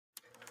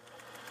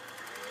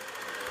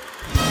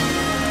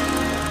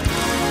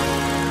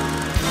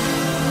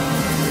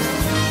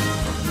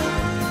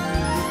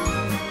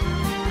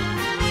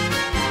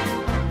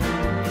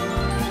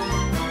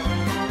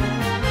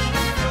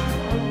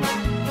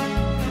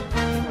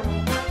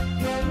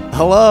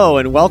Hello,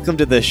 and welcome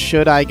to the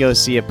Should I Go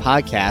See It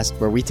podcast,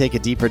 where we take a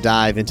deeper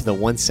dive into the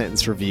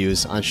one-sentence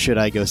reviews on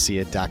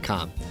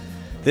ShouldIGoSeeIt.com.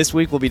 This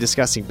week, we'll be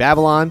discussing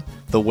Babylon,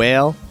 The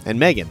Whale, and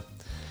Megan.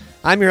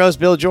 I'm your host,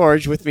 Bill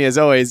George. With me, as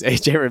always,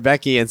 AJ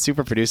Rebecki and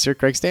super producer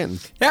Craig Stanton.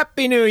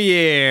 Happy New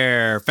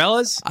Year,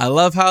 fellas. I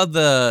love how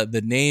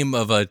the name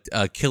of a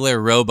killer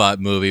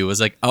robot movie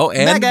was like, oh,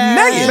 and Megan.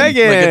 Megan.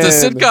 Megan. Like,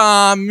 it's a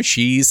sitcom.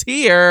 She's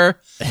here.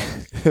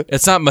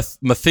 It's not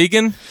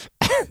Mathegan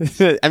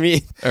I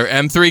mean, or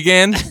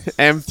M3gan.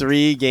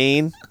 M3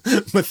 gain.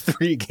 With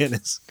 3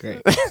 Guinness.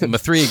 Great.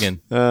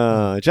 Mathegan.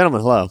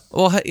 Gentlemen, hello.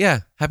 Well,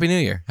 yeah. Happy New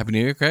Year. Happy New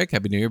Year, Craig.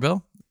 Happy New Year,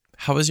 Bill.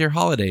 How was your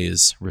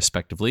holidays,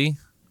 respectively?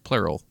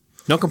 Plural.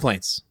 No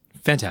complaints.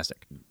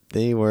 Fantastic.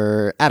 They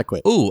were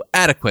adequate. Ooh,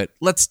 adequate.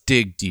 Let's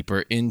dig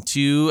deeper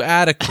into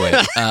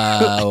adequate.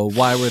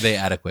 Why were they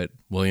adequate,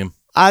 William?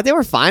 They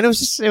were fine. It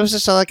was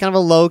just a, kind of a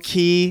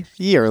low-key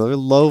year, a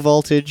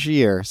low-voltage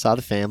year. Saw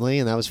the family,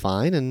 and that was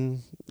fine,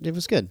 and it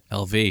was good.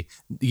 LV.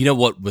 You know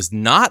what was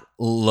not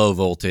low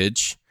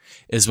voltage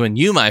is when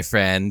you, my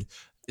friend,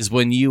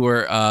 when you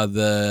were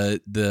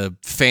the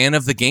fan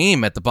of the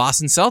game at the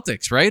Boston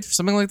Celtics, right?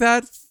 Something like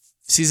that?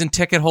 Season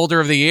ticket holder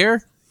of the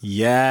year?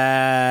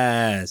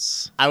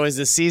 Yes. I was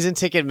the season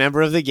ticket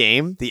member of the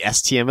game, the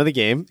STM of the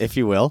game, if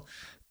you will.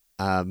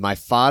 My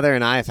father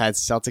and I have had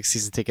Celtics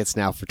season tickets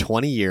now for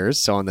 20 years.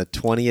 So on the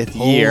 20th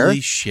year,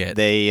 Holy shit.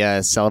 they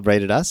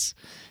celebrated us.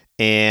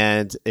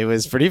 And it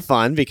was pretty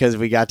fun because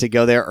we got to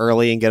go there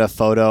early and get a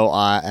photo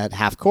at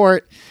half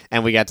court.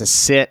 And we got to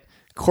sit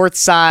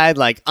courtside,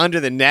 like under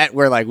the net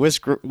where like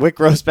Wyc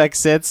Grousbeck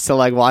sits to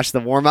like watch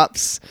the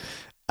warm-ups.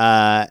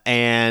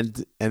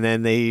 And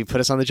then they put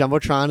us on the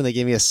Jumbotron and they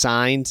gave me a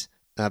signed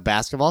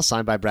basketball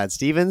signed by Brad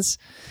Stevens.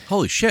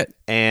 Holy shit.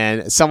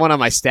 And someone on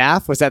my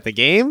staff was at the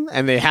game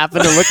and they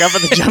happened to look up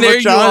at the There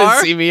you Jumbotron are.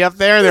 and see me up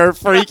there and they were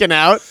freaking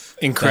out.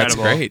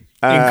 Incredible. That's great.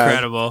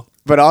 Incredible.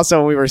 But also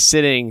when we were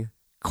sitting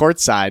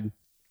courtside,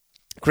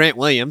 Grant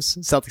Williams,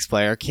 Celtics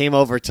player, came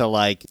over to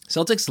like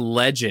Celtics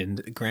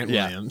legend, Grant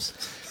Williams.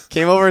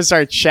 came over and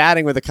started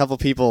chatting with a couple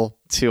people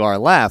to our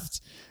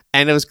left.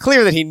 And it was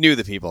clear that he knew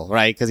the people,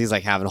 right? Because he's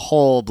like having a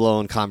whole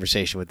blown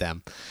conversation with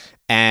them.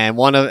 And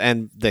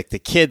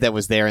the kid that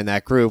was there in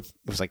that group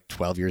was like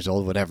 12 years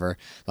old, whatever,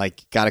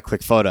 like got a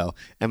quick photo.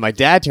 And my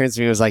dad turns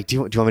to me and was like, do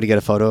you want me to get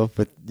a photo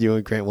with you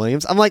and Grant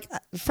Williams? I'm like,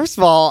 first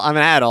of all, I'm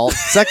an adult.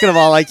 Second of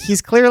all, like he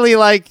clearly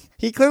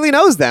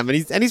knows them and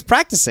he's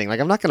practicing. Like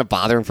I'm not going to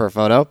bother him for a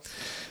photo.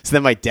 So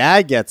then my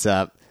dad gets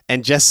up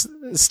and just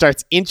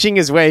starts inching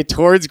his way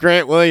towards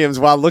Grant Williams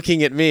while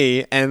looking at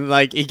me. And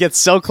like he gets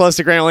so close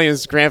to Grant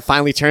Williams, Grant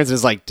finally turns and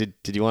is like, did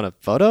you want a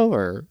photo?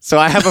 Or so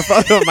I have a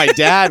photo of my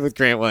dad with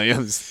Grant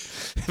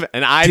Williams.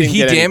 And I Did didn't he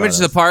get any damage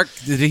the photos. park?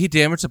 Did he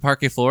damage the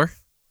parquet floor?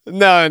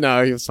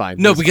 No, he was fine.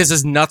 No, because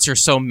his nuts are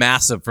so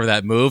massive for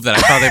that move that I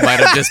thought they might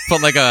have just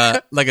put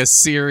like a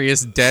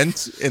serious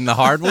dent in the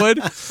hardwood.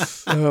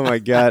 Oh my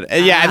god.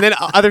 And yeah, and then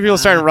other people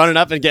started running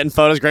up and getting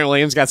photos. Grant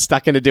Williams got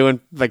stuck into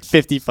doing like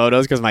 50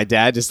 photos because my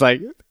dad just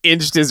like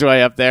inched his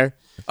way up there.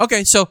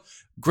 Okay, so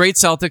great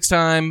Celtics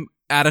time,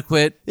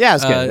 adequate. Yeah,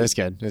 it was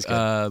good. It was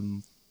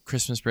good.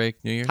 Christmas break,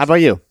 New Year's. How about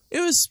you? It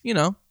was,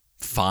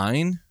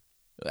 fine.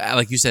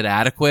 Like you said,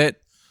 adequate.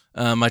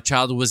 My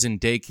child was in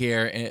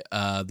daycare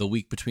the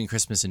week between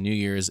Christmas and New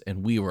Year's,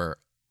 and we were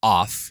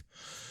off,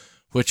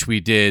 which we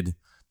did.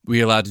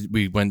 We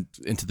went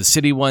into the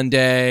city one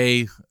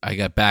day. I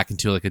got back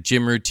into like a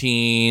gym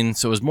routine.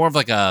 So it was more of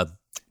like a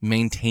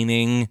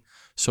maintaining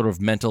sort of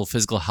mental,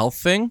 physical health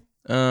thing,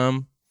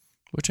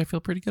 which I feel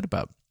pretty good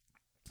about.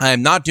 I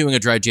am not doing a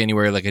dry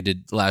January like I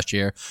did last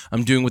year.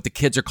 I'm doing what the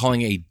kids are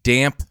calling a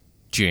damp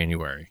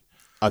January.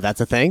 Oh, that's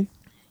a thing?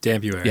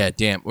 Dampuary. Yeah,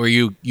 damp. Where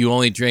you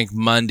only drink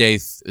Monday.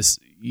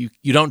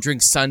 You don't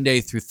drink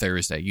Sunday through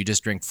Thursday. You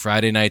just drink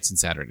Friday nights and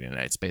Saturday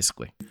nights,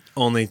 basically.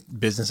 Only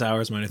business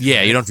hours.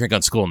 Yeah, you don't drink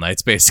on school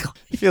nights, basically.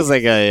 It feels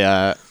like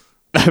a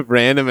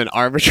random and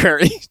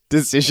arbitrary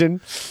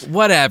decision.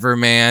 Whatever,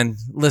 man.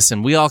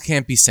 Listen, we all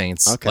can't be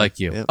saints like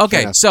you. Yep, fair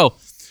Okay, enough. so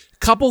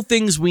couple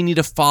things we need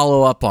to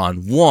follow up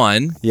on.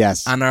 One,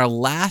 Yes. on our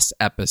last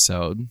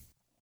episode,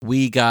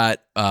 we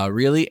got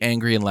really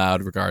angry and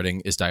loud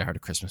regarding is Die Hard a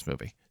Christmas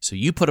movie? So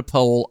you put a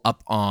poll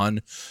up on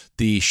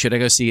the Should I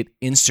Go See It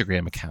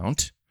Instagram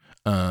account.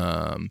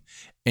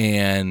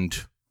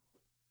 And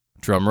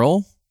drum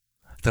roll.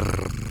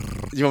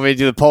 You want me to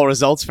do the poll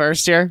results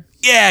first here?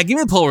 Yeah, give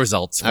me the poll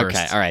results first.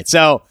 Okay, all right.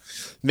 So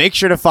make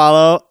sure to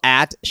follow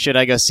at Should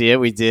I Go See It.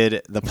 We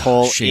did the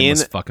poll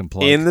Shameless fucking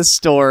plug. in the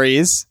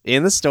stories.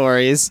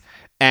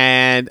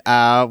 And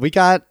we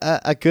got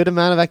a good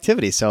amount of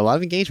activity, so a lot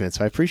of engagement,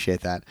 so I appreciate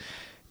that.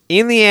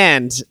 In the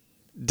end,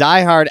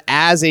 Die Hard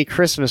as a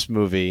Christmas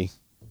movie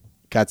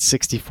got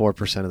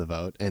 64% of the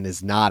vote, and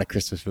is not a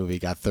Christmas movie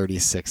got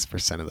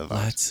 36% of the vote.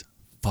 Let's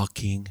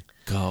fucking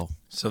go.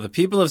 So the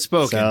people have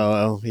spoken.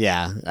 So,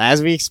 yeah,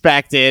 as we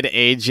expected,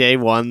 AJ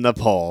won the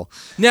poll.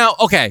 Now,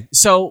 okay,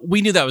 so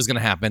we knew that was going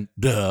to happen.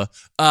 Duh.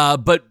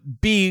 But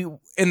B,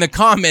 in the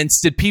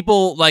comments, did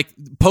people like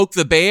poke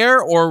the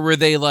bear, or were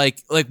they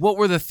like what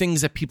were the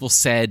things that people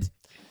said?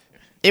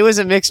 It was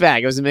a mixed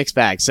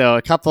bag. So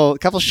a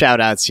couple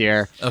shout outs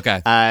here.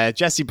 Okay.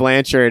 Jesse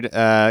Blanchard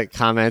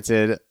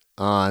commented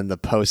on the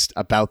post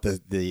about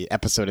the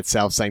episode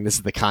itself, saying this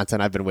is the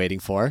content I've been waiting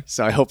for.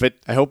 So I hope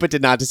it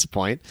did not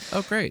disappoint.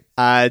 Oh, great.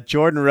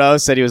 Jordan Rowe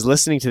said he was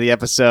listening to the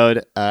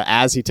episode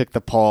as he took the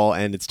poll,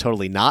 and it's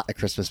totally not a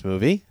Christmas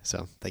movie.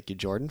 So thank you,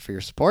 Jordan, for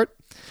your support.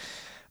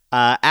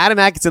 Adam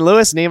Atkinson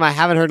Lewis, name I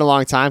haven't heard in a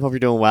long time. Hope you're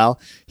doing well.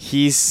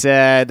 He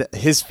said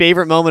his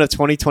favorite moment of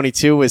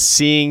 2022 was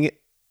seeing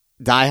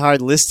Die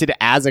Hard listed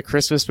as a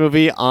Christmas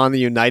movie on the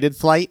United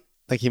flight.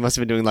 Like he must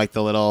have been doing like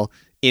the little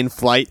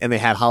in-flight, and they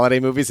had holiday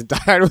movies, and Die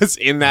Hard was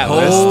in that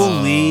list.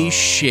 Holy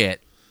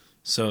shit.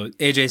 So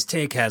AJ's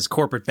take has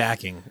corporate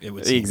backing, it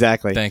would seem.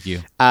 Exactly. Thank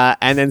you.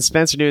 And then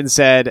Spencer Newton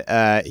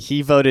said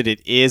he voted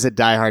it is a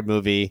Die Hard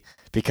movie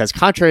because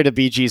contrary to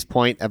BG's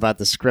point about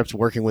the script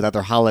working with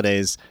other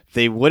holidays,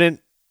 they wouldn't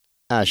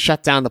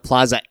shut down the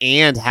plaza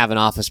and have an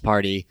office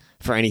party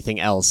for anything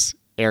else.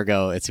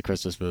 Ergo, it's a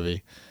Christmas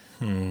movie.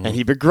 And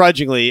he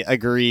begrudgingly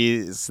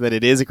agrees that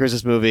it is a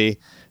Christmas movie,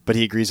 but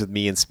he agrees with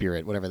me in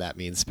spirit, whatever that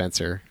means,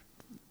 Spencer.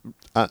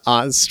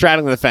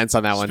 Straddling the fence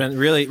on that one.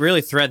 Really,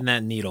 really threading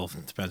that needle,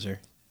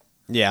 Spencer.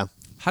 Yeah.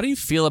 How do you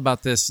feel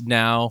about this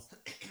now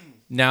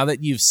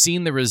that you've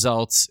seen the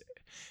results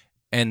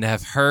and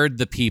have heard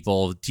the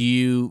people? Do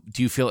you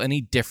feel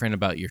any different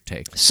about your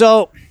take?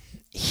 So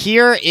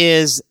here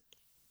is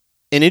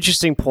an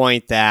interesting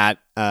point that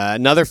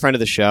another friend of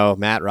the show,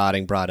 Matt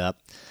Rodding, brought up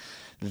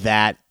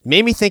that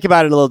made me think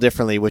about it a little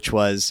differently, which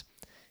was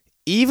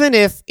even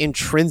if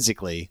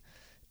intrinsically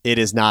it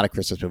is not a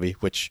Christmas movie,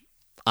 which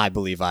I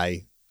believe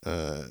I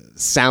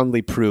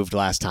soundly proved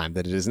last time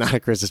that it is not a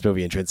Christmas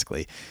movie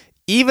intrinsically,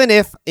 even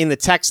if in the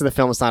text of the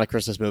film it's not a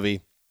Christmas movie,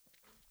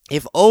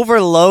 if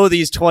over low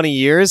these 20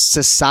 years,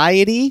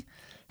 society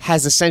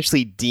has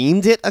essentially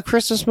deemed it a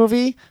Christmas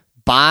movie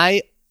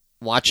by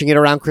watching it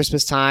around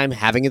Christmas time,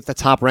 having it at the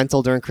top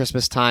rental during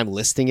Christmas time,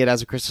 listing it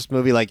as a Christmas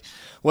movie, like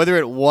whether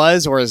it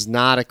was or is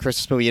not a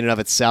Christmas movie in and of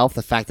itself,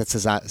 the fact that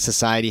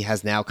society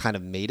has now kind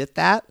of made it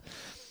that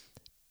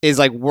is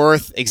like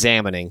worth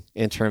examining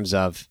in terms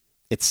of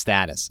its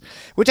status,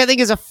 which I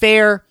think is a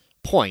fair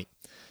point.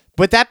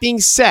 But that being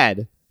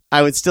said,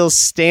 I would still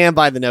stand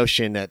by the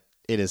notion that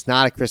it is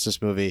not a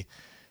Christmas movie.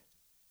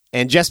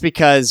 And just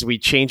because we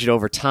change it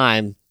over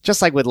time,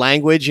 just like with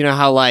language, you know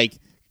how like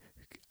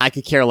I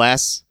could care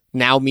less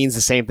now means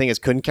the same thing as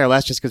couldn't care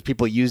less just because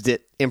people used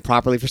it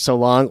improperly for so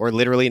long, or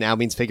literally now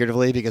means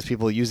figuratively because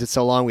people used it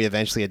so long, we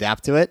eventually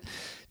adapt to it.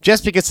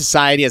 Just because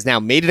society has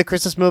now made it a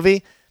Christmas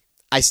movie,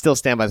 I still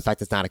stand by the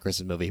fact it's not a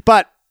Christmas movie.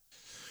 But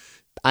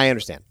I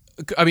understand.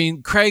 I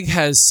mean, Craig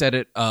has said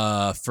it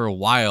for a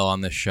while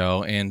on this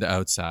show and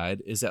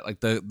outside, is that like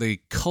the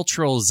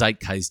cultural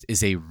zeitgeist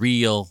is a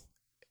real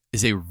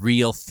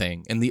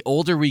thing. And the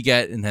older we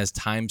get and as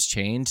times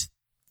change,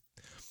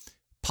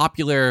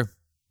 popular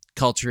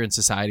culture and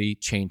society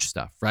change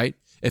stuff, right?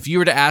 If you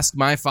were to ask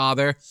my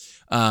father,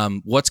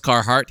 what's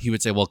Carhartt? He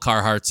would say, well,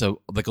 Carhartt's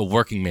like a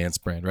working man's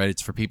brand, right?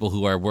 It's for people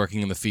who are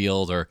working in the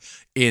field or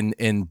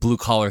in blue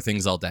collar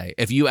things all day.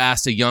 If you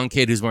asked a young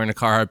kid who's wearing a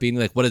Carhartt beanie,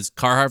 like, what is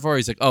Carhartt for?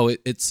 He's like, oh,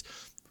 it's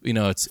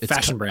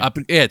fashion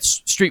brand.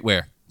 It's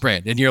streetwear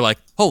brand. And you're like,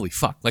 holy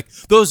fuck. Like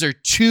those are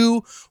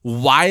two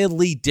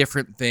wildly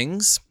different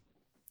things,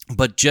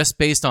 but just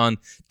based on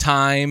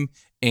time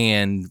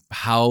and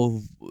how,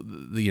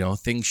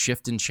 things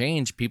shift and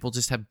change, people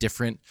just have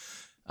different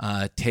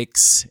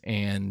takes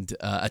and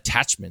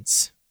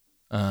attachments,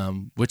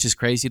 which is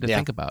crazy to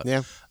think about.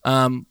 Yeah,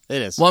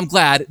 it is. Well, I'm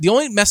glad. The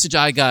only message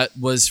I got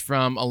was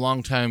from a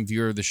longtime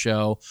viewer of the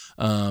show.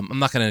 I'm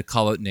not going to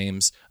call out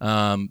names,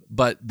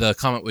 but the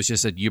comment was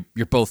just that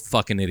you're both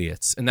fucking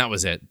idiots, and that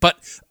was it. But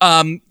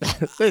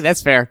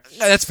that's fair.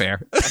 That's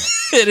fair.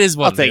 It is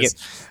what I'll take it.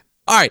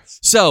 All right.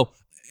 So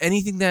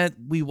anything that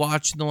we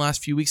watched in the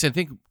last few weeks, I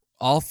think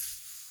all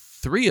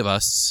three of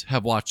us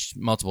have watched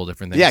multiple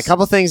different things. Yeah, a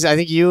couple things. I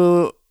think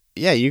you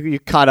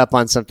caught up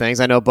on some things.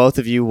 I know both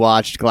of you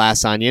watched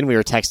Glass Onion. We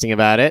were texting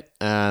about it.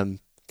 I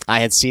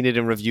had seen it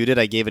and reviewed it.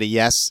 I gave it a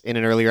yes in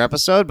an earlier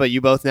episode, but you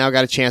both now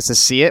got a chance to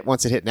see it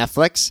once it hit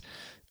Netflix.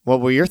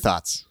 What were your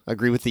thoughts?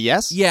 Agree with the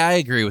yes? Yeah, I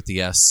agree with the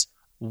yes.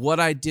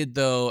 What I did,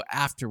 though,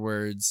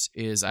 afterwards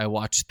is I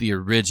watched the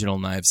original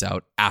Knives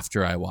Out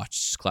after I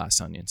watched Glass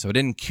Onion. So I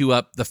didn't queue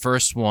up the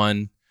first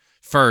one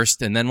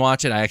first and then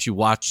watch it. I actually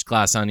watched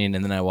Glass Onion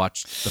and then I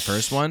watched the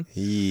first one.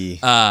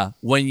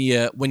 When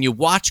you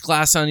watch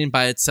Glass Onion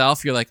by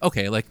itself, you're like,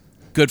 okay, like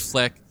good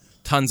flick,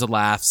 tons of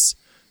laughs,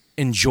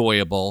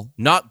 enjoyable,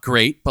 not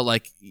great, but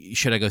like,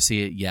 should I go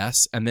see it?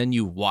 Yes. And then I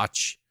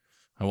watched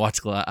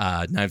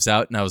Knives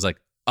Out and I was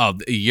like, oh,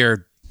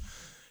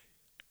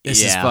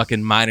 this is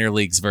fucking minor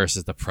leagues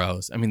versus the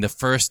pros. I mean, the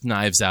first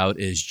Knives Out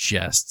is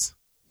just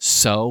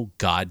so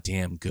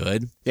goddamn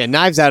good. Yeah,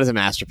 Knives Out is a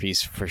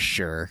masterpiece for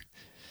sure,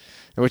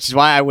 which is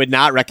why I would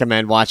not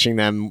recommend watching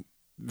them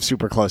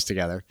super close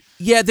together.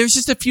 Yeah, there's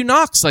just a few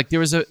knocks. Like there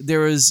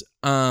was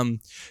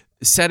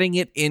setting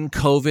it in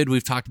COVID,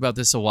 we've talked about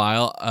this a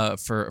while,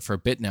 for a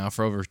bit now,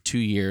 for over 2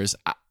 years.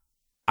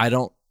 I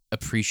don't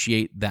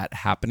appreciate that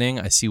happening.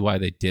 I see why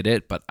they did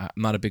it, but I'm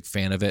not a big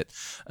fan of it.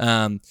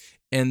 And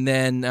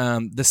then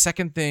the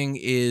second thing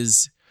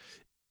is,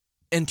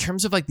 in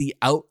terms of like the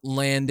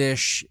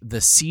outlandish, the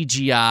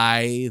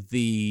CGI,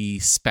 the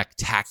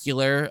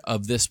spectacular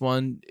of this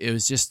one, it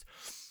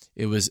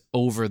was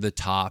over the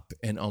top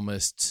and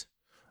almost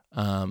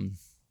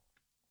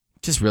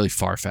just really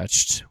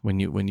far-fetched when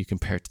you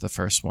compare it to the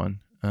first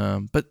one.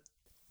 But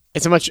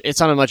it's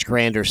on a much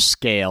grander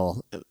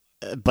scale.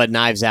 But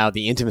Knives Out,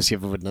 the intimacy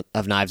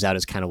of Knives Out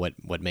is kind of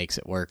what makes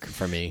it work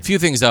for me. A few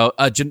things though.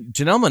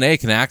 Janelle Monáe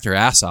can act her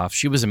ass off.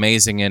 She was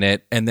amazing in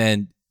it. And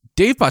then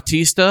Dave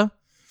Bautista,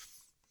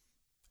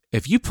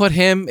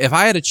 if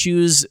I had to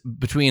choose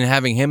between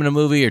having him in a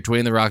movie or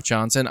Dwayne The Rock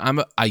Johnson, I am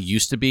a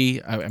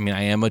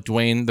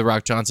Dwayne The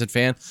Rock Johnson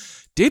fan.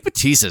 Dave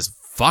Bautista is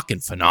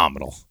fucking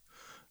phenomenal.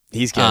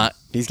 He's good.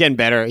 He's getting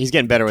better. He's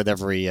getting better with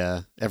every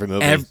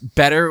movie.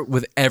 Better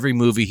with every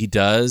movie he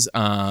does.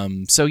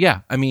 So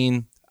yeah, I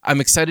mean, I'm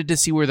excited to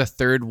see where the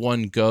third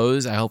one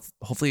goes.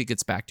 Hopefully it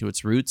gets back to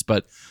its roots.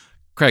 But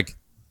Craig,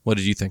 what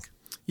did you think?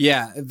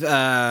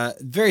 Yeah,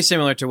 very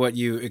similar to what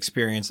you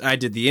experienced. I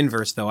did the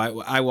inverse though.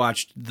 I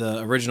watched the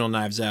original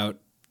Knives Out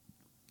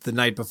the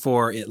night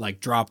before it like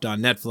dropped on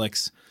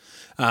Netflix,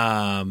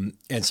 and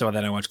so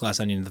then I watched Glass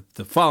Onion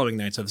the following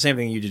night. So the same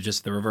thing you did,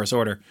 just the reverse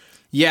order.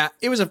 Yeah,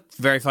 it was a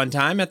very fun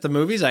time at the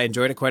movies. I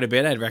enjoyed it quite a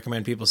bit. I'd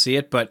recommend people see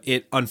it, but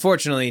it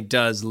unfortunately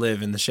does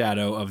live in the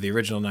shadow of the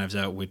original Knives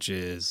Out, which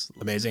is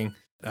amazing.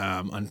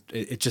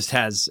 It just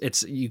has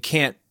you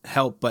can't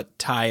help but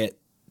tie it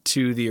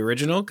to the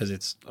original because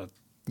it's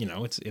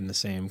it's in the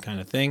same kind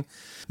of thing.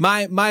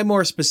 My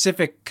more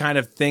specific kind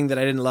of thing that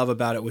I didn't love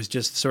about it was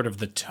just sort of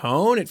the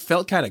tone. It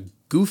felt kind of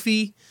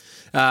goofy,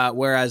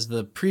 whereas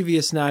the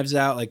previous Knives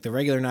Out, like the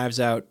regular Knives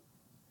Out,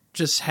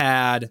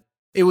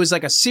 it was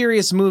like a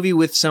serious movie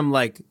with some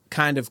like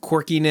kind of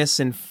quirkiness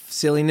and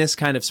silliness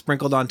kind of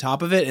sprinkled on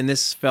top of it. And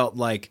this felt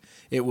like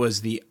it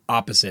was the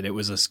opposite. It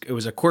was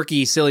a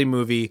quirky, silly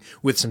movie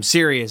with some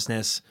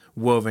seriousness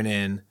woven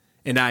in.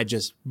 And I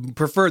just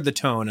preferred the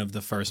tone of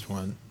the first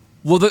one.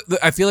 Well,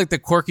 I feel like the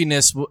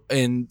quirkiness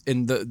in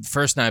the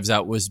first Knives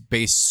Out was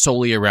based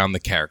solely around the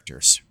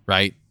characters,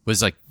 right?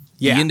 Was like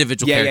the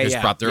individual characters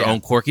brought their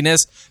own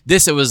quirkiness.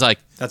 This, it was like...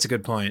 That's a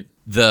good point.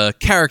 The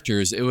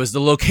characters, it was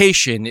the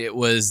location, it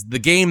was the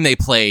game they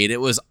played,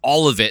 it was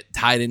all of it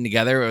tied in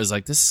together. It was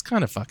like, this is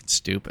kind of fucking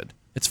stupid.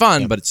 It's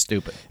fun, but it's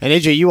stupid. And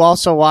AJ, you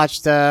also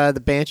watched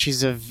the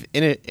Banshees of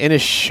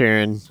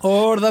Inisherin.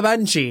 Or the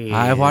Banshees.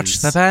 I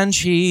watched the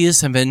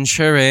Banshees of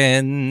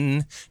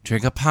Inisherin.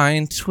 Drink a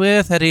pint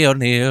with Eddie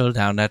O'Neill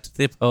down at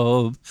the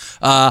pub.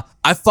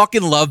 I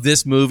fucking love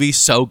this movie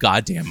so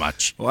goddamn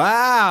much.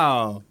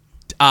 Wow.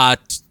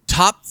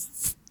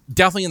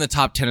 Definitely in the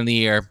top 10 of the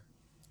year.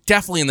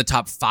 Definitely in the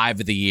top 5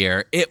 of the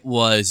year. It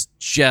was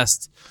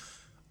just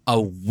a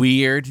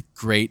weird,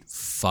 great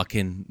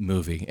fucking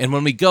movie. And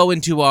when we go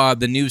into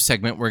the news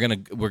segment, we're gonna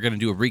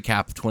do a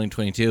recap of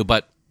 2022.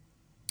 But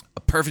a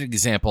perfect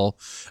example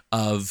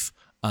of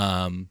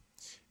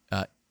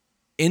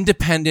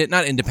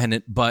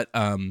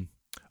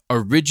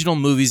original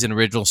movies and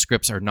original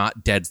scripts are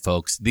not dead,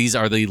 folks. These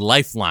are the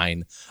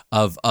lifeline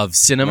of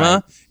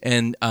cinema. Right.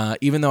 And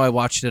even though I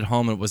watched it at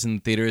home and it was in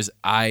the theaters,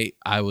 I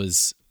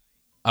was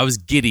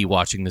giddy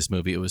watching this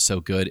movie. It was so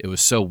good. It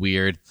was so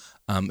weird.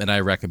 And I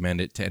recommend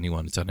it to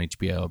anyone. It's on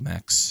HBO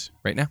Max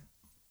right now.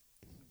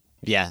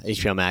 Yeah,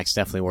 HBO Max,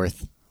 definitely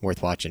worth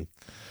watching.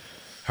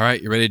 All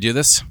right, you ready to do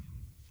this?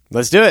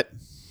 Let's do it.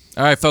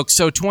 All right, folks.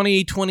 So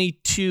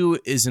 2022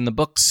 is in the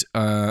books,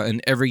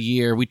 and every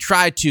year we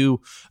try to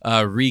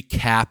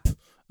recap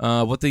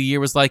what the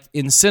year was like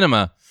in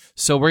cinema.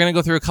 So we're going to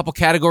go through a couple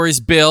categories.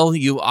 Bill,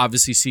 you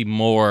obviously see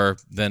more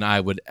than I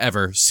would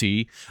ever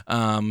see.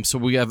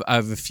 So I have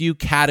a few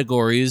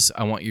categories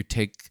I want your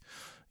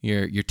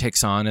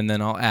takes on, and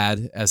then I'll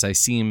add as I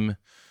seem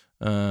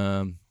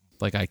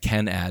like I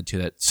can add to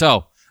that.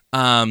 So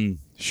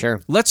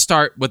sure. Let's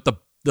start with the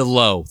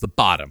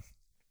bottom.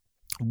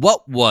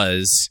 What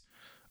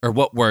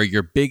were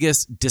your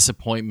biggest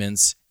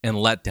disappointments and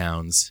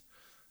letdowns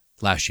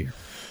last year?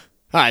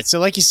 All right, so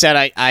like you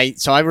said,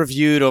 I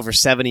reviewed over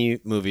 70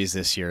 movies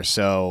this year,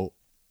 so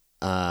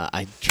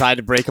I tried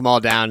to break them all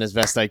down as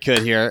best I could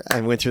here.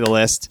 I went through the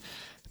list.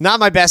 Not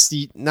my best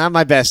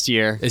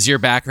year. Is your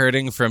back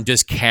hurting from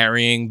just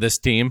carrying this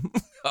team?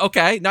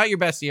 Okay, not your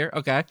best year.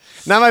 Okay,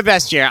 not my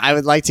best year. I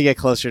would like to get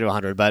closer to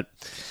 100, but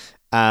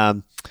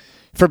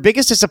for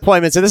biggest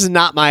disappointments, and this is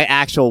not my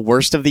actual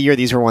worst of the year.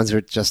 These are ones that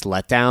are just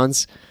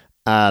letdowns.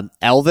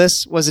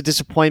 Elvis was a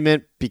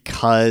disappointment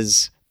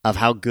because of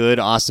how good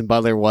Austin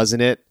Butler was in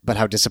it, but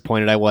how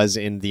disappointed I was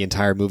in the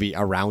entire movie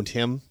around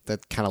him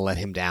that kind of let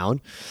him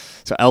down.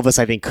 So Elvis,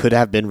 I think, could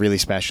have been really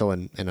special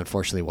and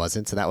unfortunately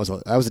wasn't. So that was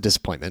a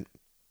disappointment.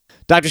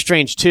 Doctor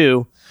Strange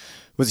 2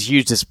 was a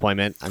huge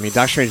disappointment. I mean,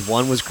 Doctor Strange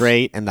 1 was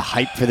great, and the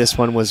hype for this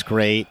one was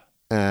great,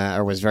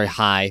 or was very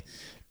high.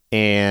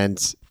 And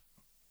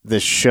The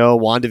show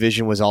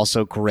WandaVision was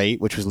also great,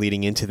 which was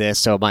leading into this.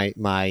 So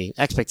my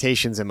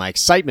expectations and my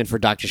excitement for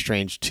Doctor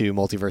Strange 2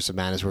 Multiverse of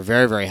Madness were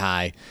very, very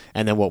high.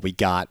 And then what we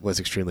got was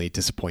extremely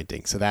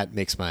disappointing. So that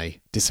makes my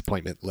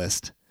disappointment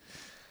list.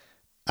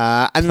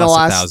 And Plus the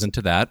last 1,000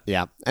 to that.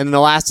 Yeah. And then the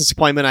last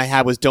disappointment I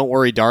had was Don't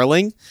Worry,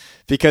 Darling,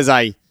 because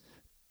I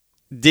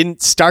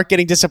didn't start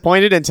getting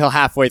disappointed until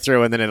halfway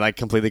through, and then it like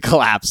completely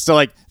collapsed. So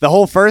like the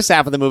whole first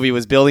half of the movie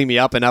was building me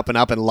up and up and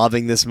up and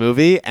loving this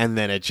movie, and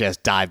then it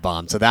just dive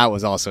bombed. So that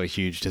was also a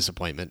huge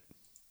disappointment.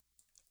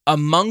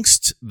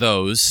 Amongst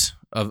those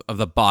of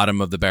the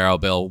bottom of the barrel,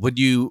 Bill, would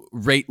you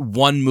rate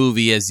one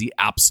movie as the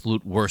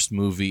absolute worst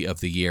movie of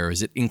the year?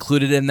 Is it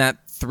included in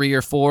that 3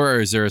 or 4,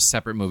 or is there a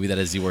separate movie that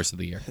is the worst of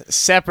the year?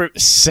 Separate.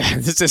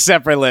 It's a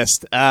separate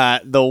list.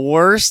 The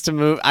worst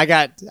movie. I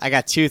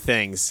got two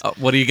things.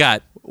 What do you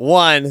got?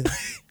 One,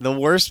 the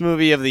worst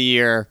movie of the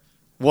year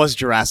was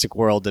Jurassic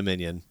World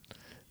Dominion.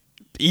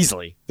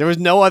 Easily. There was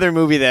no other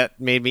movie that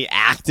made me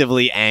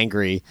actively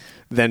angry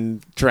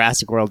than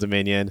Jurassic World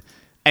Dominion.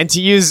 And to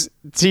use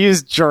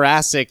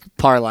Jurassic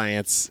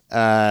parlance,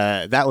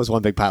 that was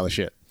one big pile of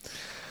shit.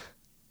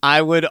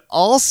 I would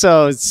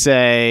also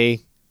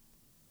say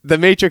The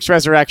Matrix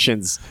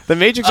Resurrections. The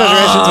Matrix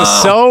Resurrections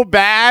was so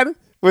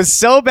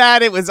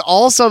bad it was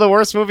also the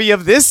worst movie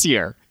of this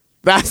year.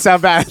 That's how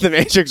bad The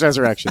Matrix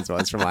Resurrections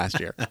was from last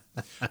year.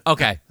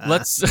 Okay,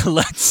 let's just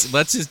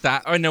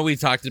that. I know we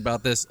talked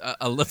about this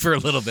for a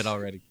little bit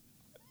already.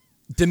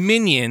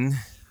 Dominion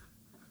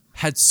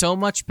had so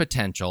much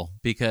potential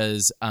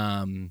because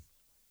there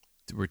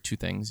were two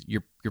things.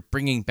 You're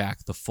bringing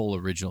back the full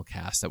original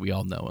cast that we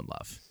all know and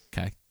love.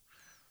 Okay.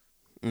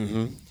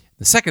 Mm-hmm.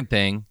 The second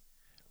thing,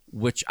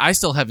 which I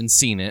still haven't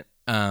seen it,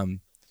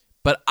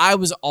 but I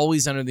was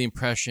always under the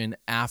impression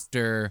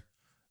after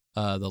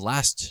the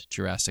last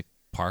Jurassic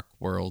Park,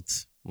 World,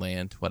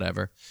 Land,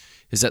 whatever,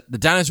 is that the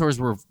dinosaurs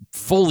were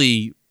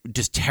fully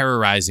just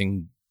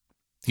terrorizing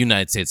the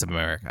United States of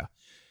America.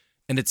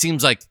 And it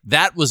seems like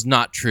that was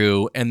not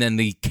true. And then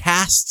the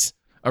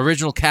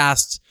original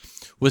cast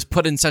was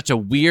put in such a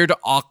weird,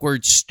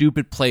 awkward,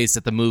 stupid place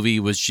that the movie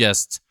was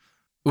just,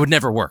 it would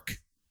never work.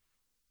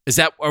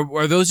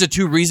 Are those the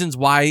two reasons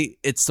why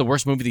it's the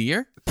worst movie of the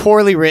year?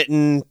 Poorly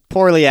written,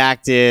 poorly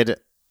acted,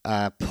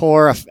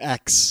 poor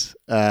effects.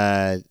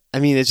 I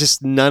mean, it's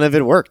just none of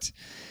it worked.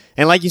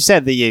 And like you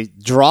said, the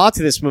draw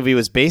to this movie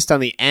was based on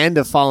the end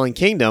of Fallen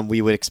Kingdom.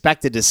 We would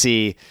expected to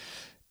see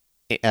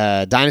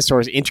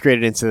dinosaurs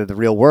integrated into the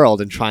real world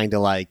and trying to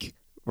like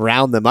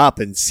round them up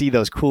and see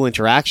those cool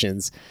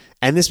interactions.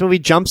 And this movie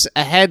jumps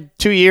ahead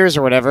 2 years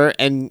or whatever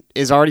and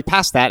is already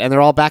past that, and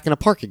they're all back in a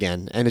park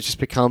again. And it just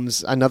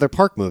becomes another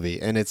park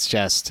movie. And it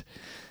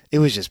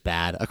was just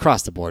bad.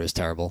 Across the board, it was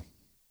terrible.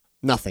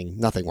 Nothing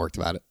worked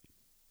about it.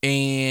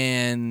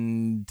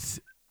 And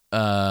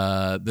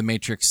The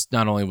Matrix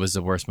not only was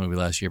the worst movie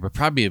last year, but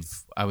probably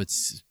I would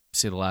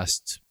say the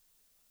last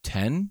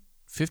 10,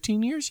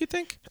 15 years, you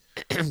think?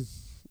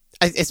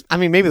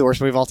 Maybe the worst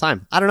movie of all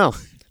time. I don't know.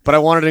 But I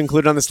wanted to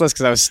include it on this list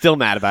because I was still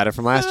mad about it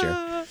from last year.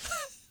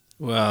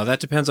 Well, that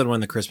depends on when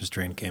The Christmas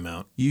Train came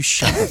out. You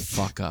shut the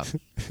fuck up.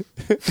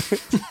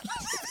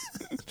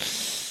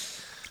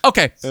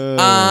 Okay.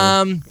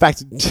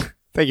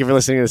 Thank you for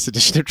listening to this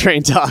edition of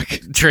Train Talk.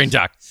 Train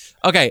Talk.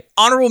 Okay.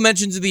 Honorable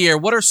mentions of the year.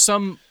 What are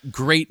some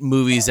great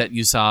movies that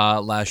you saw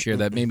last year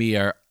that maybe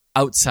are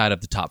outside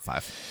of the top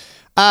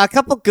 5? A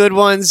couple good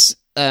ones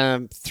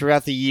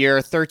throughout the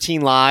year. 13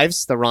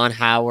 Lives, the Ron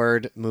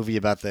Howard movie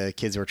about the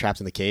kids who were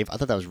trapped in the cave. I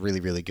thought that was really,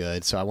 really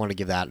good. So I want to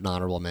give that an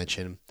honorable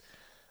mention.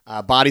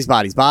 Bodies,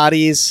 Bodies,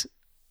 Bodies,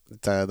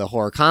 the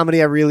horror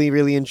comedy I really,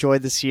 really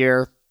enjoyed this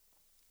year.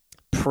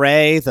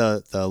 Prey,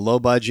 the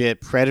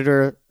low-budget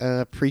Predator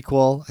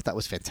prequel, I thought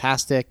was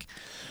fantastic.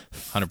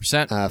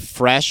 100%.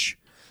 Fresh,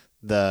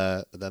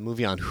 the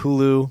movie on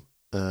Hulu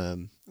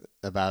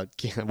about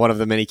one of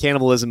the many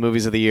cannibalism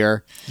movies of the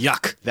year.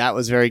 Yuck. That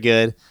was very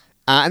good.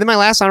 And then my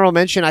last honorable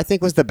mention, I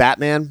think, was The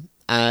Batman.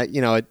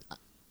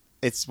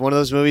 It's one of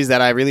those movies that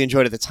I really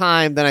enjoyed at the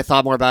time. Then I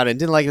thought more about it and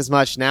didn't like it as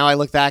much. Now I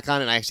look back on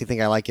it and I actually think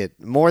I like it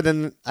more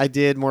than I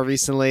did more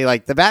recently.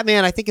 Like The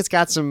Batman, I think it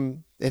had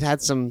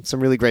some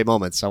really great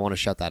moments. So I want to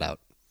shout that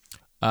out.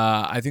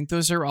 I think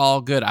those are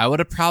all good. I would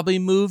have probably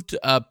moved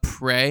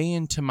Prey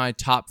into my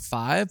top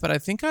 5, but I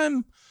think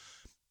I'm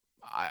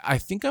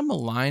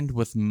aligned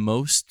with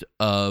most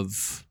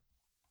of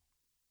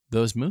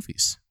those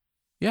movies.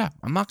 Yeah,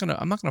 I'm not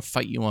gonna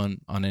fight you on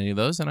any of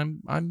those,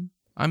 and I'm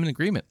in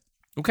agreement.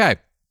 Okay.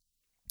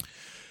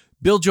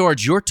 Bill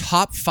George, your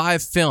top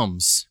 5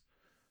 films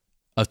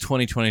of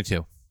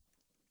 2022.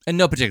 In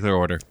no particular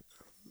order.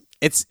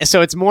 It's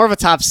more of a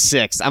top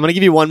 6. I'm going to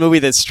give you one movie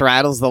that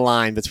straddles the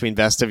line between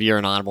best of year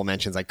and honorable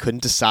mentions. I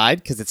couldn't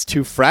decide because it's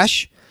too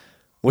fresh,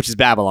 which is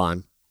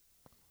Babylon,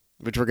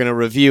 which we're going to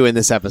review in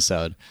this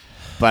episode.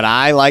 But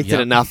I liked it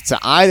enough to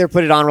either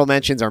put it honorable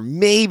mentions or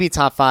maybe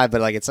top 5,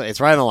 but like it's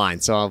right on the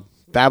line. So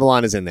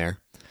Babylon is in there.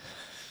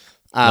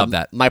 Love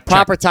that. My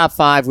proper top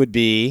 5 would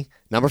be,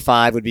 number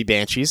 5 would be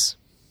Banshees.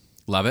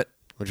 Love it.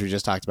 Which we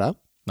just talked about.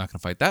 Not going to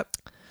fight that.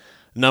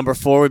 Number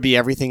 4 would be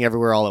Everything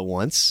Everywhere All at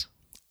Once.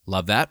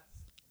 Love that.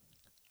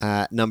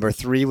 Number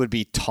 3 would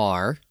be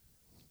Tar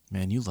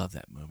Man, you love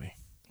that movie.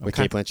 with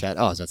Kate Blanchett.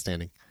 Oh, it's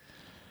outstanding.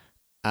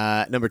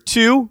 Number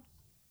 2,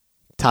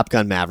 Top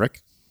Gun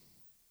Maverick.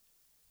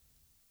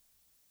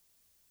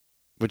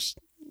 Which,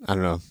 I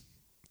don't know.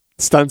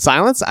 Stunned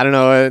silence? I don't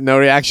know. No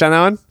reaction on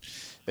that one?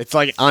 It's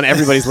like on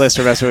everybody's list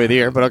for best movie of the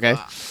year, but okay.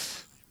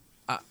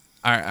 All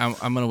right,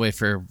 I'm going to wait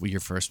for your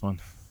first one.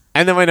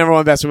 And then my number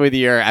 1 best movie of the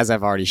year, as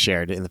I've already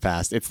shared in the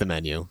past, it's The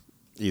Menu.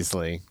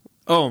 Easily.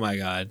 Oh my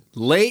God.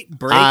 Late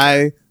break.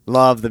 I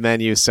love The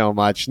Menu so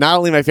much. Not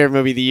only my favorite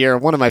movie of the year,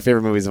 one of my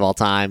favorite movies of all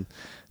time.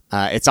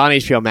 It's on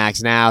HBO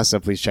Max now, so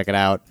please check it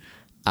out.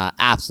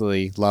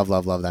 Absolutely love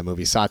that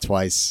movie. Saw it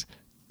twice.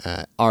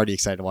 Already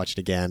excited to watch it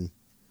again.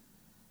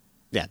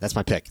 Yeah, that's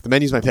my pick. The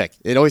Menu's my pick.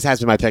 It always has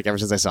been my pick ever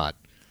since I saw it.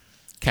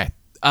 Okay.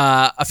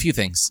 A few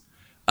things.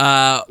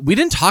 We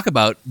didn't talk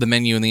about The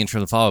Menu in the intro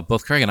and the follow-up.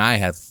 Both Craig and I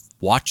have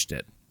watched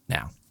it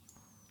now.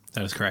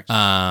 That is correct.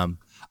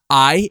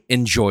 I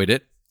enjoyed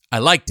it. I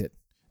liked it.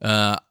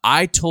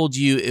 I told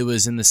you it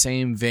was in the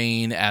same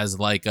vein as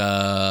like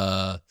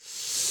a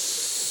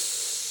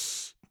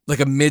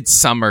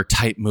Midsummer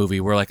type movie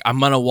where like I'm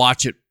going to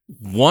watch it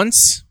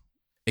once.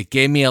 It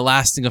gave me a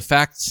lasting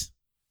effect.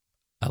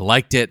 I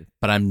liked it,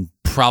 but I'm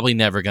probably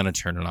never going to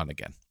turn it on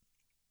again.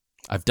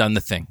 I've done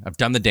the thing. I've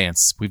done the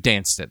dance. We've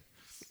danced it.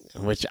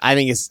 Which I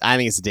think it's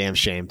a damn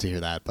shame to hear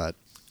that, but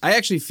I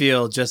actually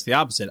feel just the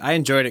opposite. I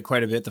enjoyed it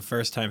quite a bit the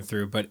first time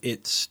through, but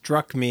it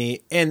struck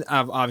me, and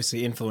I'm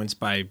obviously influenced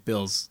by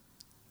Bill's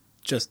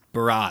just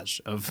barrage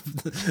of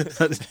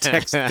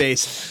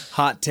text-based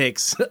hot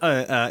takes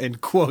in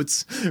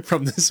quotes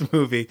from this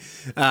movie.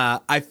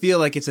 I feel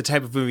like it's a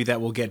type of movie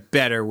that will get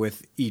better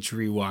with each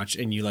rewatch,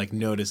 and you like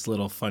notice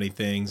little funny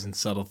things and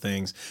subtle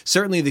things.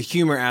 Certainly the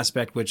humor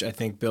aspect, which I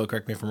think, Bill,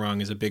 correct me if I'm wrong,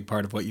 is a big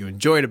part of what you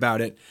enjoyed about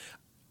it.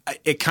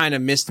 It kind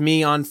of missed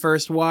me on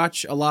first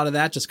watch, a lot of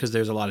that, just because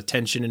there's a lot of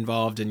tension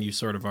involved and you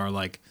sort of are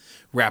like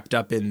wrapped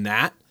up in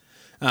that,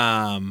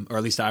 or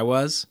at least I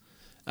was.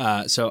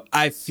 So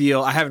I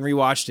feel I haven't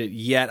rewatched it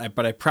yet,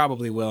 but I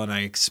probably will, and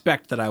I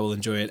expect that I will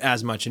enjoy it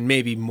as much and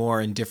maybe more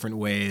in different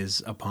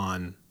ways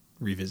upon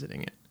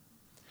revisiting it.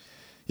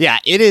 yeah,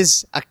 it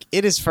is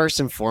first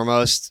and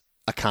foremost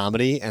a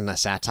comedy and a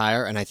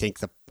satire, and I think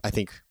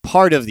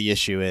part of the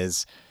issue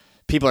is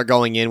people are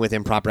going in with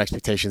improper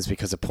expectations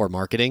because of poor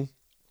marketing.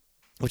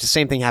 Which the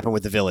same thing happened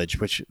with The Village,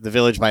 which The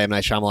Village by M.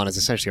 Night Shyamalan is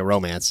essentially a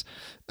romance,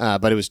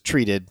 but it was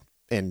treated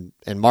and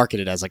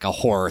marketed as like a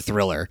horror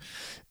thriller.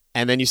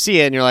 And then you see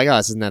it and you're like, oh,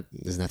 isn't that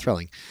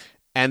thrilling?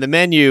 And The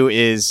Menu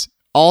is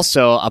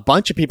also a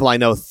bunch of people I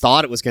know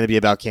thought it was going to be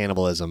about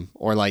cannibalism,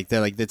 or like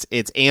they're like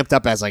it's amped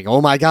up as like,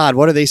 oh my God,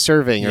 what are they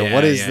serving, or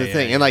what is the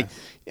thing? And like,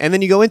 and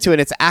then you go into it,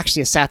 and it's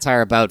actually a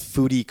satire about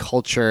foodie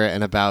culture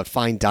and about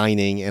fine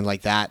dining and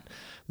like that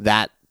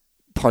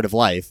part of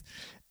life.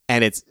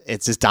 And it's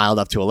just dialed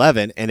up to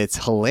 11, and it's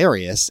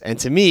hilarious. And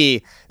to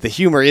me, the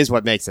humor is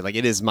what makes it. Like,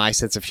 it is my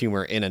sense of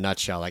humor in a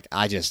nutshell. Like,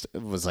 I just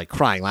was like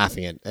crying,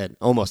 laughing at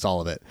almost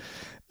all of it.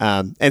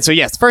 And so,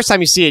 yes, the first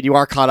time you see it, you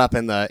are caught up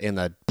in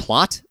the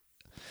plot.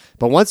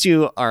 But once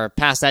you are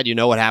past that, you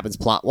know what happens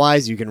plot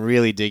wise. You can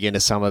really dig into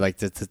some of like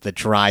the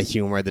dry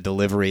humor, the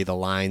delivery, the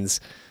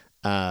lines.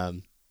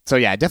 So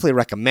yeah, I definitely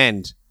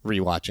recommend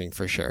rewatching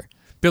for sure.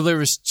 Bill, there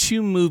was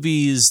 2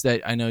 movies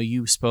that I know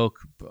you spoke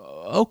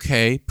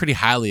pretty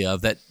highly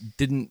of that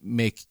didn't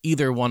make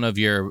either one of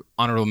your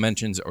honorable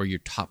mentions or your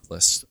top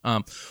list.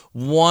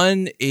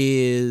 One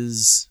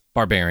is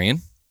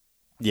Barbarian.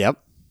 Yep.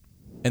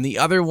 And the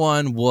other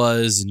one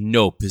was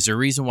Nope. Is there a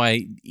reason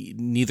why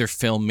neither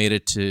film made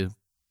it to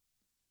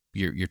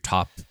your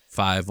top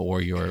 5 or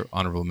your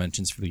honorable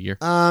mentions for the year?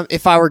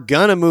 If I were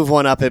gonna move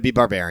one up, it'd be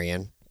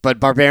Barbarian. But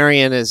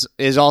Barbarian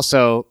is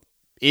also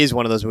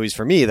one of those movies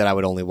for me that I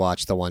would only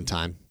watch the one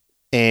time.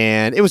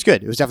 And it was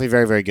good. It was definitely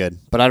very, very good.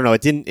 But I don't know,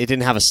 it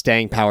didn't have a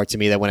staying power to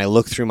me that when I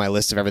looked through my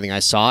list of everything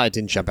I saw, it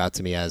didn't jump out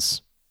to me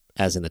as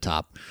in the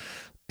top.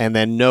 And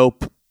then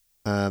Nope.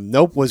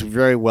 Nope was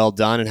very well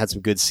done and had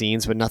some good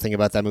scenes, but nothing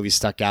about that movie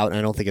stuck out. And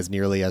I don't think it's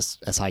nearly as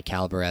high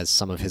caliber as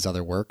some of his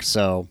other work.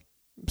 So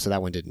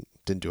that one didn't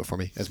do it for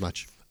me as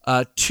much.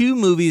 2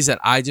 movies that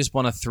I just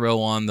want to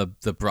throw on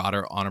the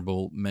broader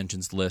honorable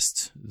mentions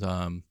list.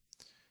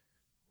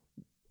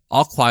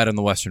 All Quiet on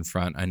the Western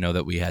Front. I know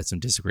that we had some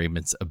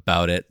disagreements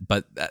about it,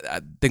 but I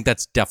think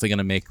that's definitely going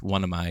to make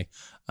one of my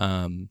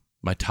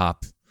my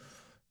top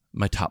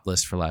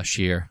list for last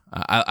year.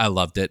 I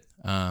loved it,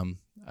 and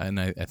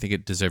I think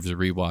it deserves a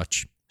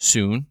rewatch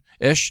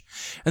soon-ish.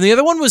 And the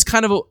other one was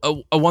kind of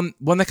a one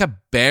that got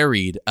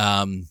buried.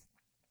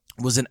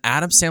 Was an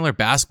Adam Sandler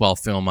basketball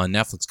film on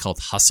Netflix called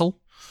Hustle,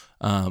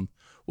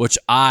 which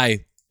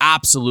I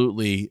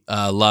absolutely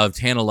loved.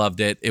 Hannah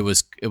loved it. It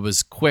was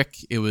quick.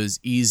 It was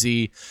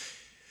easy.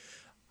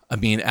 I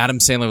mean, Adam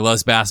Sandler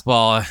loves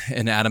basketball,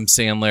 and Adam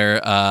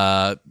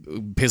Sandler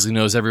basically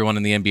knows everyone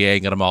in the NBA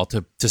and got them all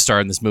to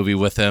star in this movie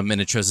with him, and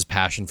it shows his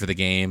passion for the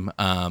game.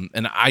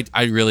 And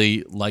I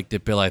really liked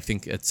it, Bill. I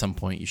think at some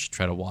point you should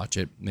try to watch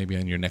it, maybe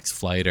on your next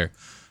flight or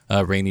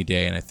Rainy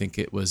Day, and I think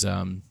it was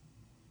one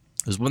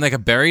that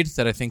got buried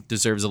that I think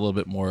deserves a little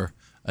bit more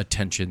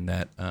attention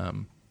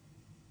than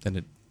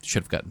it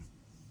should have gotten.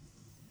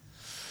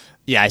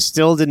 Yeah, I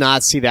still did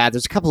not see that.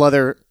 There's a couple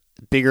other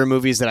bigger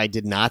movies that I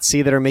did not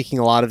see that are making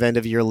a lot of end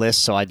of year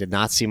lists. So I did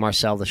not see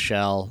Marcel the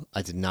Shell.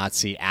 I did not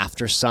see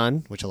After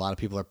Sun, which a lot of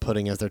people are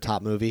putting as their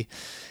top movie,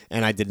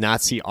 and I did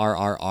not see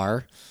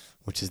RRR,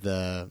 which is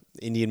the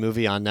Indian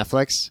movie on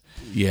Netflix.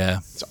 Yeah,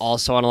 It's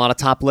also on a lot of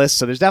top lists.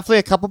 So there's definitely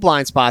a couple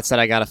blind spots that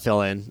I got to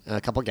fill in,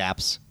 a couple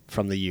gaps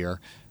from the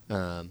year.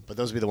 But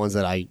those would be the ones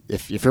that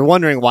if you're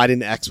wondering why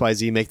didn't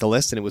XYZ make the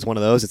list and it was one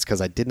of those, it's because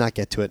I did not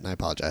get to it and I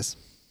apologize.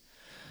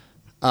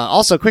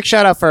 Also, quick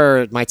shout out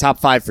for my top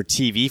 5 for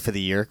TV for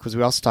the year, because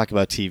we also talk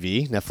about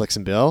TV, Netflix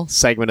and Bill,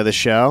 segment of the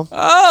show.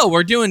 Oh,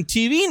 we're doing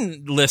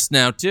TV lists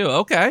now too.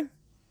 Okay.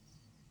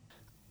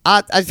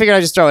 I figured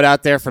I'd just throw it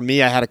out there. For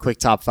me, I had a quick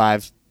top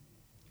 5.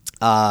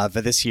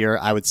 For this year,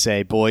 I would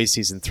say Boys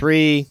Season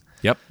 3,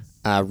 Yep.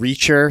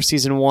 Reacher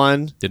Season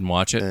 1, Didn't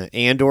watch it.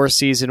 Andor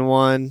Season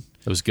 1,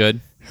 It was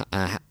good.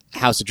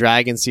 House of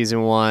Dragons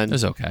Season 1, It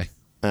was okay.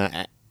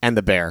 and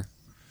The Bear.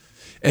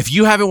 If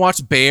you haven't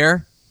watched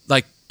Bear,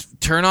 like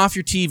turn off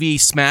your TV,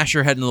 smash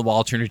your head into the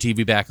wall, turn your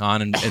TV back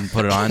on, and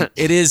put it on.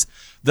 It is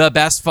the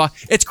best.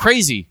 It's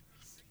crazy.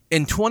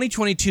 In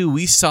 2022,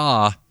 we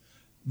saw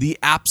the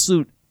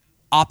absolute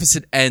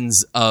opposite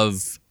ends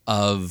of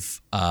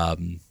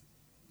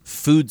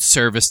food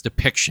service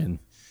depiction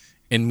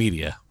in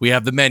media. We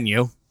have The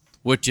Menu,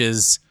 which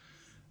is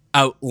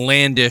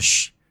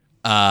outlandish,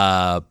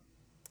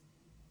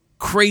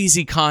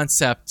 crazy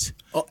concept.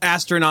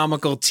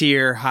 Astronomical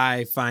tier,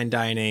 high fine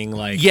dining,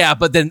 like Yeah,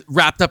 but then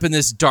wrapped up in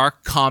this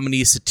dark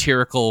comedy,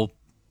 satirical,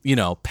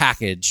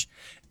 package.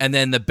 And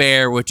then The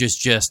Bear, which is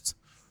just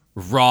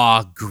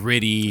raw,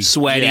 gritty,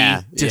 sweaty,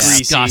 Yeah,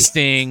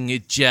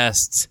 disgusting,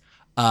 just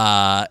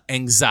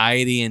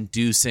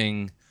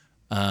anxiety-inducing.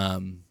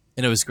 And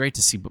it was great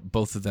to see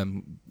both of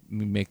them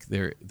make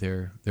their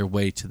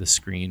way to the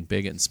screen,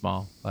 big and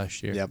small,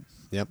 last year.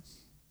 Yep.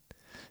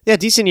 Yeah,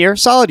 decent year.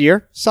 Solid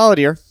year.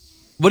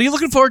 What are you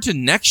looking forward to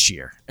next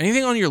year?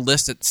 Anything on your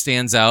list that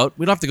stands out?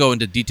 We don't have to go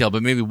into detail,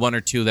 but maybe one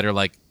or two that are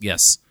like,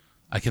 yes,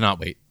 I cannot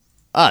wait.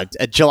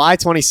 July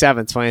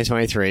 27th,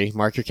 2023.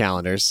 Mark your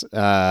calendars.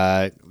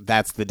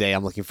 That's the day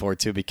I'm looking forward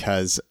to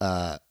because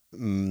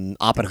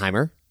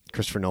Oppenheimer,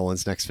 Christopher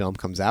Nolan's next film,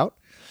 comes out.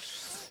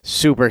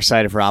 Super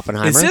excited for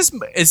Oppenheimer.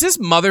 Is this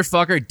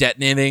motherfucker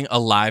detonating a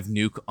live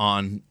nuke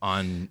on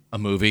a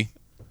movie?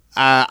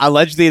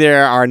 Allegedly,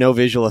 there are no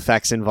visual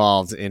effects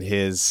involved in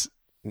his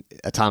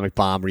atomic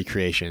bomb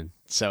recreation.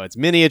 So it's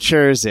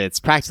miniatures, it's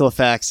practical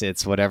effects,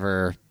 it's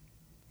whatever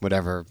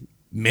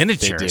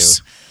Miniatures. they do.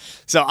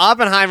 So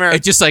Oppenheimer,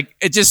 It just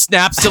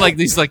snaps to like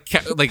these like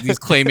these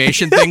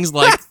claymation things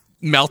like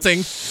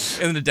melting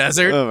in the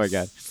desert. oh my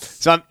god.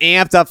 So I'm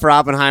amped up for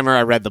Oppenheimer.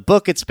 I read the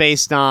book it's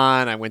based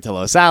on. I went to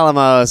Los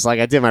Alamos. Like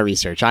I did my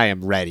research. I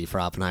am ready for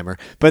Oppenheimer.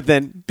 But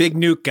then big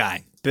nuke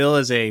guy. Bill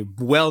is a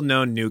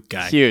well-known nuke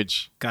guy.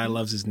 huge. Guy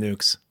loves his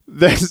nukes.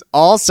 There's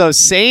also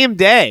same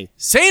day.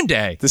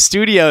 The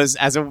studios,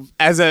 as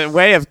a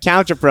way of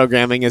counter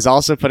programming, is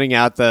also putting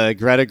out the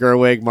Greta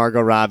Gerwig,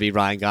 Margot Robbie,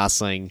 Ryan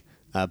Gosling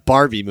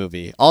Barbie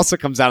movie. Also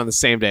comes out on the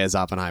same day as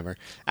Oppenheimer,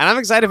 and I'm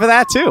excited for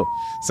that too.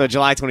 So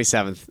July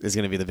 27th is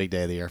going to be the big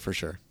day of the year for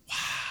sure.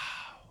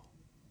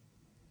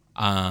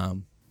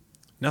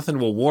 Nothing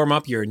will warm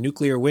up your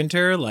nuclear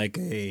winter like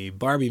a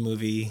Barbie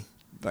movie,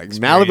 Like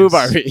Malibu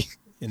Barbie.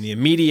 in the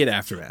immediate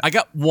aftermath. I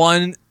got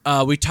one.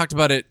 We talked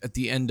about it at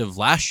the end of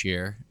last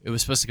year. It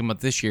was supposed to come out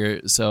this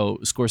year. So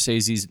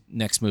Scorsese's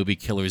next movie,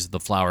 Killers of the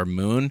Flower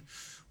Moon,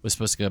 was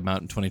supposed to come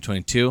out in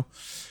 2022. It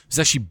was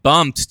actually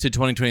bumped to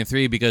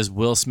 2023 because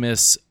Will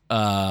Smith's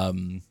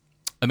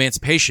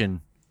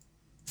Emancipation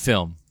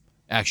film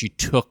actually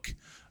took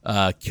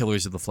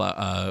Killers of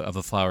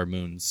the Flower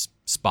Moon's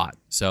spot.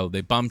 So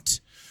they bumped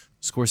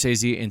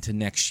Scorsese into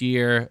next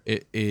year.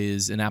 It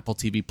is an Apple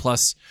TV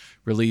Plus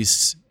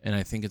release, and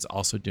I think it's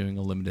also doing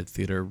a limited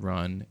theater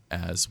run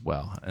as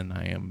well. And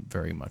I am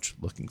very much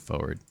looking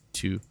forward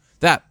to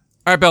that.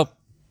 All right, Bill.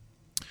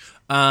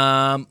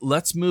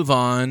 Let's move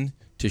on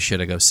to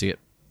Should I Go See It?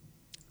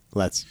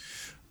 Let's.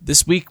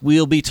 This week,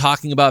 we'll be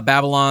talking about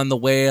Babylon, the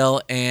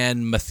Whale,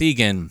 and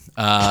Mathegan.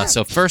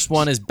 So first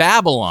one is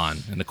Babylon.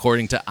 And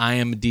according to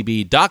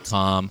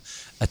IMDb.com,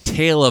 a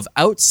tale of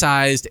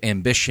outsized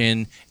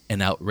ambition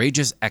and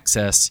outrageous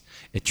excess,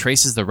 it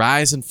traces the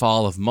rise and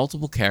fall of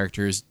multiple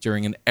characters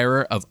during an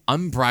era of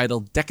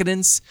unbridled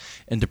decadence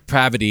and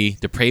depravity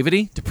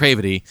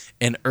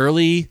in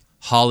early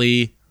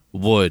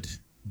Hollywood.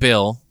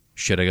 Bill,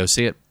 should I go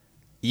see it?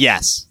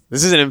 Yes.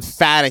 This is an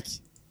emphatic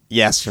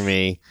yes for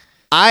me.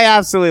 I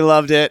absolutely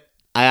loved it.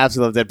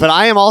 But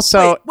I am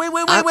also... Wait.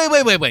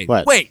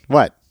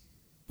 What?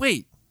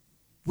 Wait.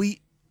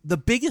 The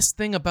biggest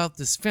thing about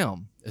this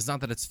film is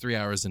not that it's 3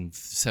 hours and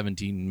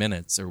 17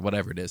 minutes or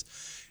whatever it is.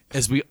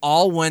 is we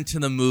all went to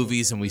the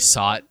movies and we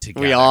saw it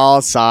together. We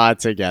all saw it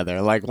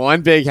together, like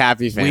one big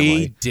happy family.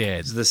 We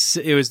did.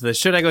 It was the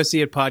Should I Go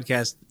See It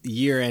podcast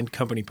year-end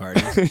company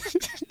party.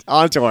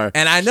 On tour.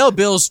 And I know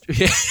Bill's...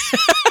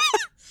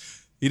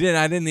 You didn't.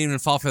 I didn't even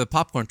fall for the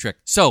popcorn trick.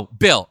 So,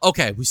 Bill,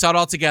 okay, we saw it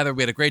all together.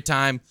 We had a great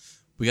time.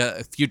 We got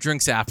a few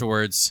drinks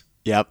afterwards.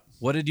 Yep.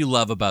 What did you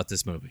love about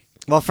this movie?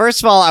 Well,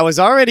 first of all, I was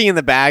already in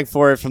the bag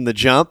for it from the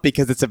jump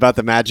because it's about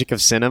the magic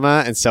of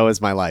cinema, and so is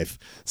my life.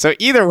 So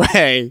either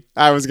way,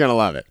 I was going to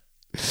love it.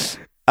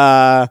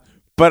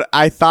 But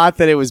I thought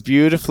that it was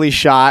beautifully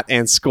shot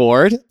and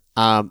scored.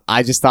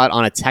 I just thought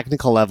on a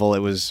technical level,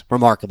 it was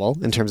remarkable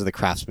in terms of the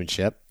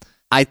craftsmanship.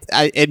 I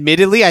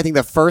admittedly, I think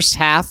the first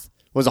half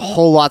was a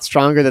whole lot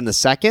stronger than the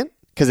second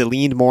because it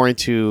leaned more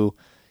into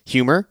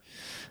humor,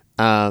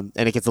 and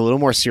it gets a little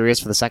more serious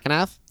for the second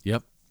half.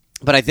 Yep.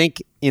 But I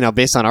think,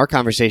 based on our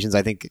conversations,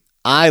 I think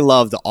I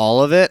loved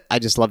all of it. I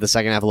just love the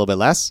second half a little bit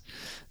less.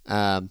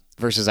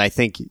 Versus I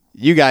think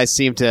you guys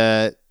seem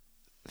to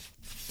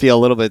feel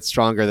a little bit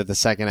stronger that the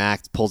second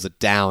act pulls it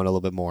down a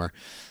little bit more.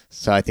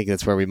 So I think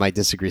that's where we might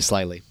disagree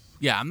slightly.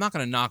 Yeah, I'm not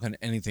going to knock on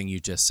anything you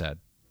just said.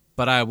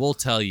 But I will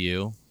tell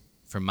you,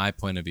 from my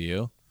point of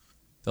view,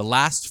 the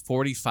last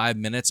 45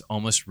 minutes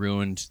almost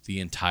ruined the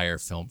entire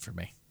film for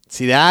me.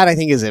 See, that I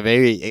think is a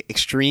very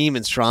extreme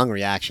and strong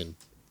reaction.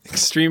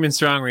 Extreme and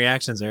strong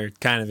reactions are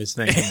kind of his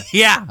thing.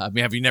 Yeah. I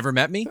mean, have you never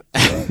met me?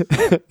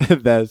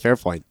 That's a fair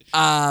point.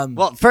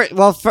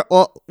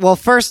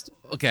 First,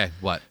 Okay,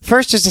 what?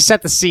 First, just to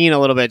set the scene a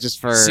little bit, just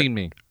for Scene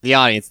me. the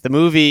audience. The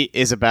movie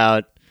is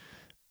about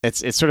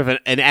it's sort of an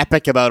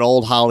epic about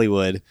old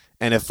Hollywood,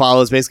 and it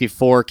follows basically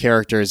four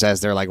characters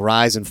as their like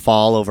rise and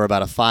fall over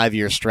about a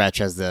 5-year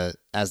stretch as the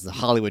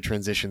Hollywood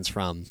transitions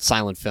from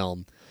silent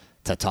film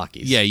to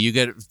talkies. Yeah, you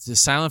get the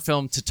silent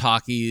film to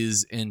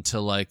talkies into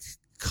like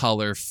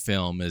color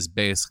film is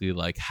basically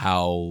like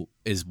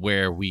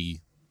where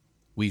we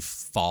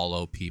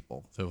follow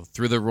people. So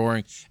through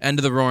the end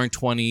of the roaring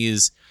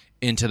 20s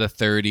into the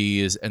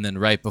 30s, and then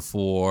right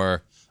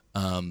before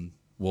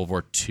World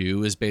War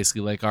II is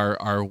basically like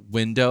our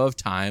window of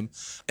time.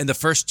 And the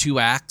first two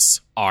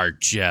acts are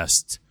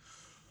just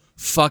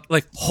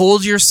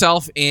hold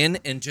yourself in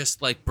and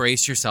just like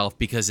brace yourself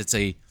because it's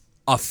a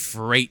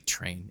freight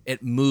train.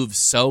 It moves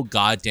so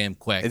goddamn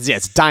quick.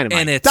 It's dynamite.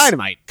 And it's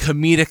dynamite.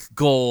 Comedic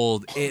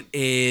gold. It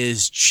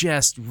is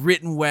just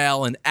written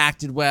well and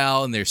acted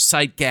well, and there's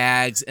sight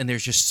gags, and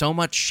there's just so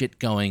much shit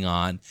going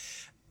on.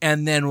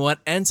 And then what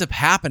ends up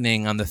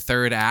happening on the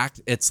third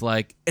act, it's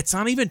like, it's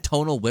not even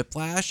tonal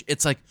whiplash.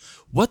 It's like,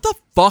 what the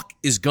fuck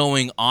is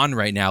going on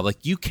right now?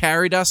 Like, you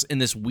carried us in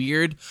this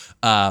weird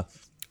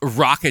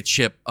rocket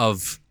ship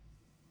of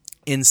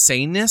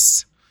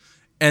insaneness,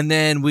 and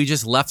then we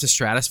just left the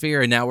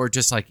stratosphere, and now we're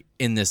just like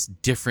in this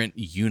different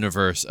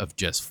universe of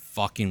just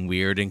fucking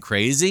weird and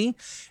crazy.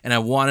 And I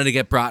wanted to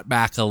get brought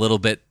back a little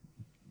bit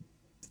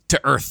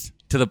to Earth,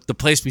 to the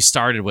place we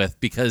started with,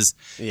 because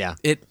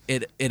it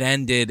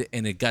ended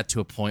and it got to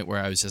a point where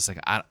I was just like,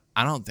 I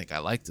don't think I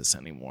like this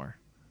anymore,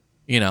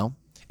 And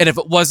if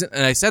it wasn't,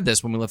 and I said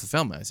this when we left the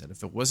film, I said,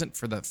 if it wasn't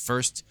for the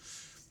first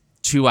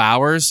 2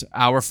 hours,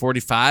 hour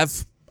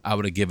 45, I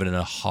would have given it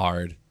a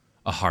hard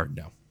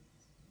no.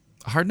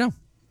 A hard no.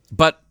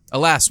 But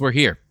alas, we're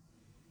here.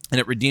 And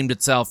it redeemed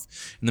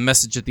itself. And the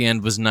message at the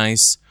end was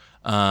nice.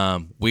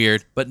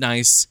 Weird, but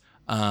nice.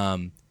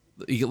 Like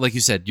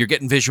you said, you're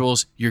getting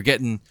visuals. You're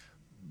getting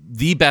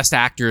the best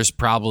actors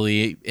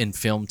probably in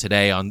film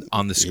today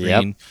on the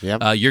screen.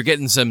 Yep. You're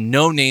getting some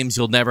no names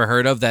you'll never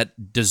heard of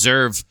that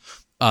deserve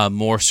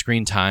more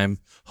screen time,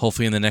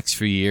 hopefully in the next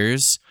few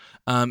years.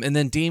 And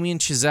then Damien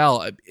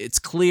Chazelle, it's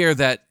clear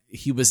that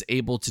he was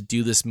able to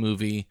do this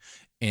movie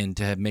and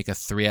to make a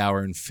 3-hour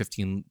and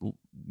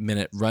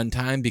 15-minute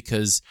runtime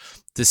because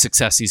the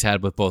success he's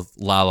had with both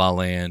La La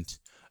Land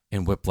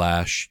and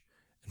Whiplash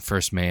and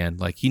First Man,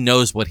 like he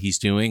knows what he's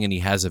doing and he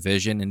has a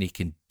vision and he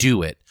can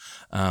do it.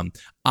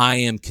 I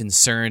am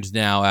concerned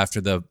now after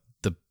the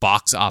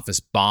box office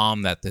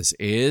bomb that this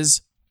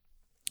is,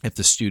 if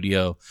the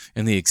studio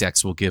and the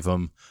execs will give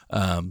him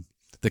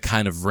the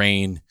kind of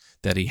reign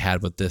that he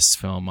had with this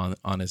film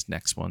on his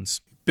next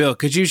ones. Bill,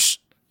 could you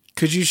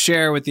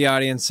share with the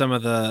audience some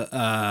of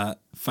the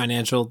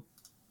financial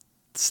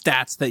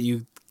stats that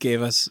you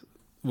gave us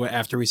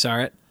after we saw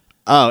it?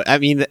 Oh, I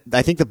mean,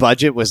 I think the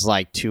budget was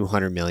like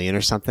 $200 million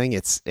or something.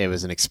 It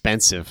was an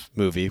expensive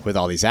movie with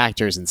all these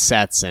actors and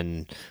sets,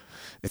 and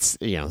it's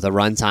the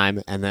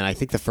runtime. And then I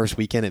think the first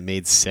weekend it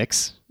made $6 million,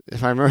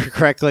 if I remember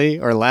correctly,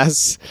 or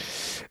less.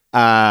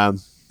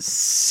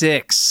 $6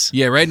 million.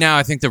 Yeah, right now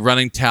I think the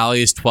running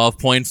tally is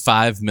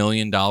 $12.5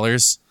 million.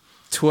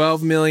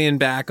 $12 million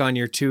back on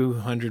your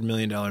 $200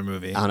 million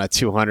movie. On a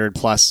 200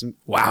 plus.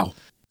 Wow.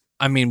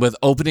 I mean, with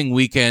opening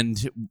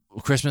weekend,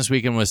 Christmas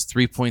weekend was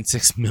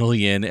 3.6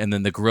 million, and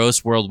then the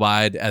gross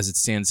worldwide as it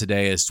stands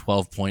today is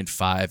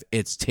 12.5.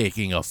 It's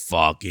taking a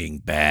fucking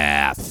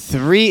bath.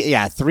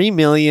 $3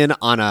 million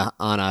on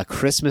a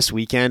Christmas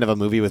weekend of a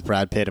movie with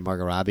Brad Pitt and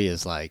Margot Robbie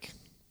is like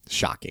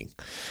shocking.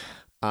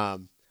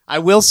 I I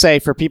will say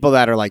for people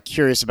that are like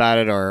curious about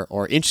it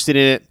or interested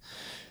in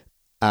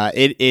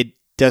it, it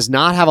does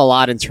not have a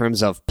lot in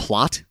terms of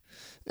plot.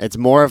 It's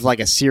more of like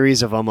a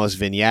series of almost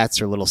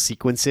vignettes or little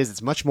sequences.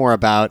 It's much more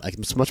about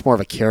it's much more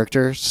of a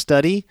character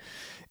study,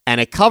 and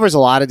it covers a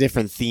lot of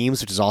different themes,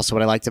 which is also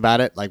what I liked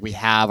about it. Like we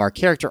have our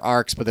character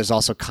arcs, but there's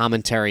also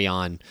commentary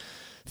on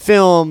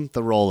film,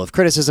 the role of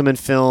criticism in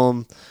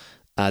film,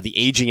 the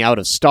aging out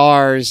of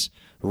stars,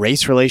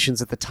 race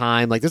relations at the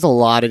time. Like there's a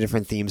lot of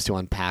different themes to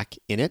unpack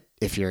in it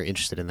if you're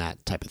interested in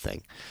that type of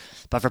thing.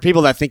 But for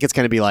people that think it's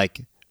going to be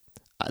like,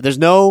 there's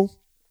no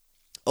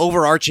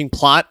overarching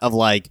plot of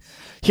like,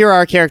 here are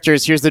our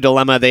characters, here's the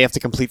dilemma, they have to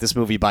complete this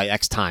movie by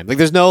X time. Like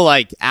there's no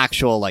like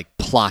actual like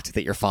plot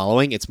that you're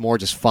following. It's more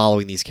just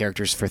following these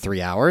characters for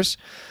 3 hours.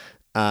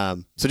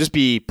 So just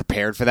be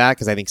prepared for that,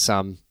 because I think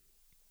some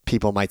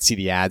people might see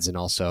the ads and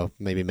also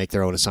maybe make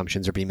their own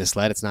assumptions or be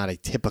misled. It's not a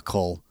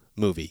typical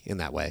movie in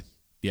that way.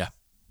 Yeah.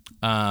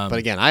 But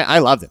again, I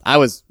loved it. I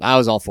was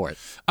all for it.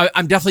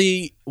 I'm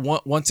definitely,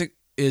 once it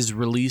is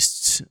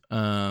released,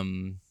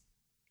 I'm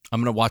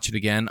going to watch it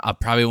again. I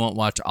probably won't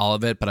watch all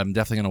of it, but I'm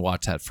definitely going to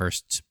watch that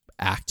first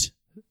act,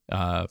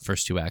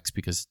 first 2 acts,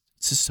 because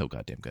it's just so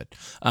goddamn good.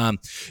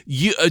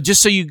 You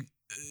just so you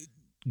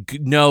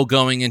know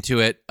going into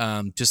it,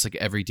 just like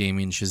every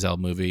Damien Chazelle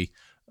movie,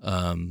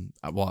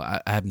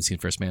 I haven't seen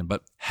First Man,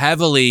 but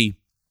heavily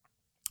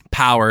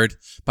powered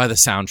by the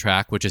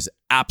soundtrack, which is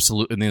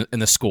absolute, in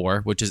the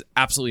score, which is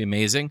absolutely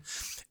amazing.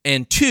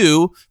 And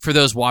 2, for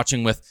those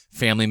watching with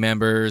family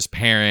members,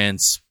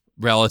 parents,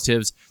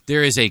 relatives,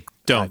 there is a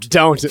don't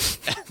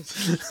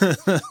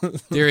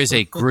there is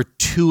a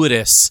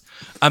gratuitous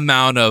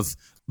amount of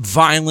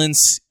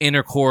violence,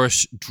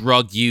 intercourse,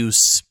 drug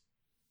use,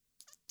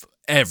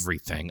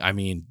 everything. I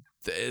mean,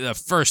 the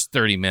first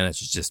 30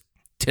 minutes is just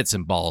tits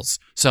and balls.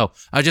 So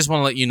I just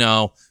want to let you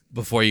know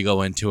before you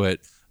go into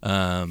it.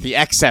 The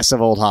excess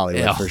of old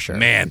Hollywood, for sure.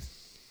 Man,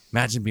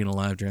 imagine being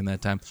alive during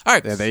that time. All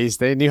right. Yeah,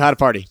 they knew how to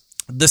party.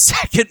 The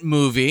second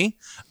movie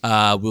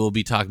we'll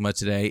be talking about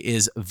today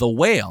is The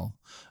Whale.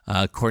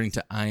 According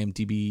to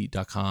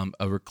IMDb.com,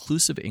 a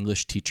reclusive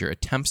English teacher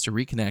attempts to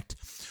reconnect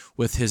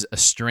with his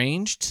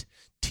estranged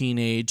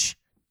teenage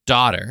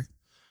daughter,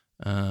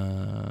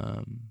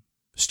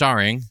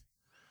 starring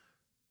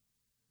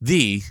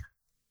the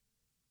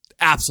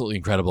absolutely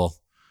incredible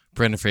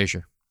Brendan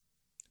Fraser.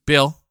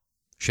 Bill,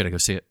 should I go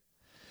see it?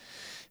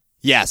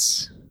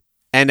 Yes.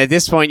 And at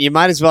this point, you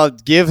might as well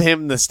give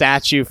him the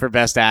statue for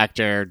Best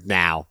Actor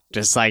now.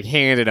 Just like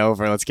hand it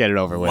over. Let's get it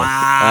over with.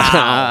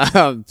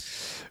 Wow.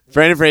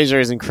 Brendan Fraser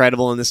is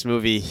incredible in this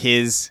movie.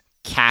 His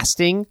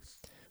casting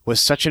was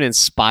such an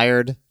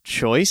inspired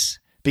choice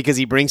because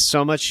he brings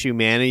so much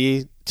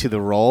humanity to the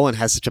role and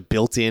has such a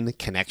built-in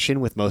connection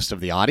with most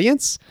of the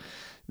audience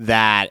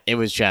that it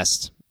was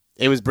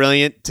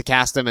brilliant to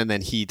cast him, and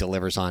then he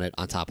delivers on it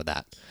on top of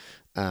that.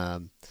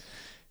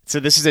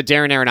 So this is a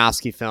Darren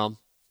Aronofsky film,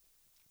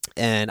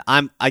 and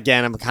I'm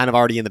kind of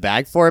already in the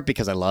bag for it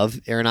because I love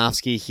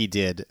Aronofsky. He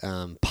did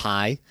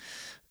Pi.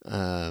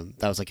 That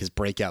was like his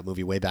breakout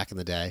movie way back in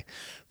the day.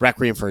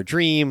 Requiem for a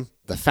Dream,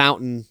 The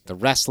Fountain, The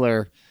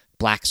Wrestler,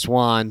 Black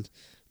Swan,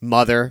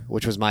 Mother,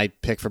 which was my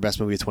pick for best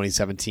movie of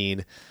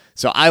 2017.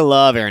 So I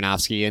love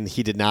Aronofsky, and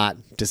he did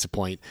not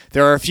disappoint.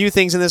 There are a few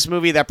things in this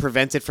movie that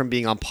prevent it from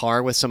being on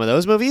par with some of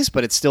those movies,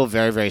 but it's still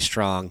very, very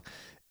strong.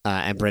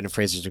 And Brendan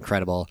Fraser's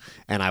incredible,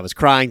 and I was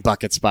crying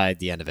buckets by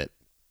the end of it.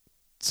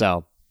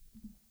 So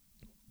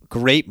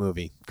great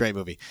movie.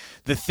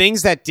 The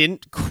things that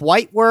didn't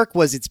quite work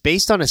was it's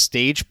based on a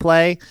stage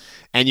play,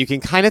 and you can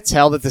kind of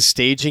tell that the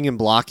staging and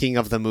blocking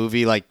of the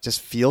movie like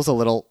just feels a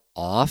little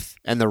off,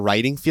 and the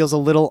writing feels a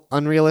little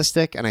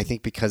unrealistic, and I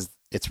think because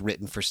it's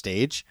written for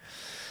stage.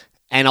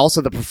 And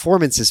also the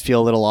performances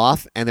feel a little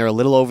off, and they're a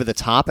little over the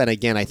top, and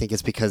again, I think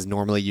it's because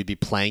normally you'd be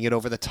playing it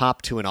over the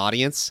top to an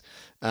audience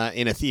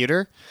in a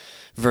theater.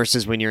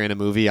 Versus when you're in a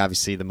movie,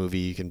 obviously the movie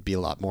you can be a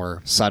lot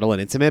more subtle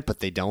and intimate, but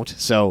they don't.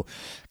 So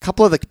a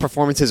couple of the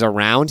performances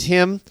around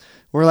him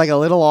were like a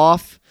little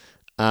off,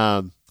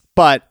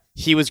 but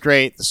he was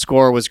great. The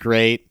score was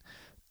great.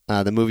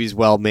 The movie's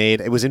well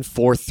made. It was in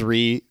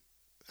 4:3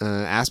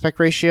 aspect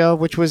ratio,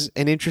 which was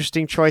an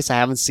interesting choice. I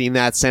haven't seen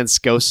that since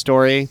Ghost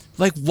Story.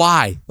 Like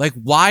why? Like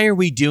why are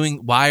we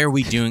doing?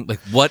 Like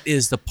what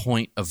is the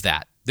point of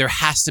that? There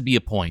has to be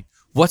a point.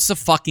 What's the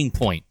fucking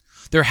point?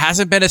 There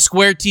hasn't been a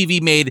Square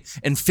TV made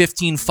in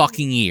 15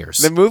 fucking years.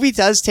 The movie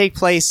does take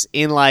place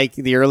in like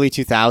the early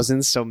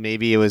 2000s, so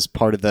maybe it was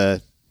part of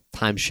the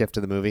time shift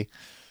of the movie.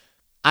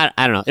 I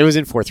don't know. It was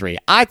in 4:3.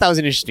 I thought it was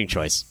an interesting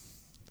choice.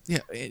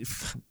 Yeah,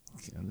 there's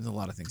a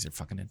lot of things that are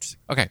fucking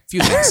interesting. Okay, a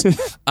few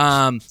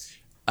things.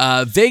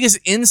 Vegas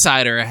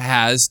Insider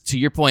has, to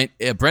your point,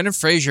 Brendan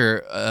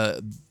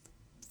Fraser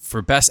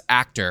for Best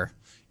Actor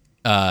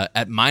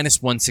at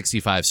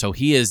 -165. So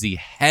he is the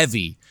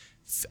heavy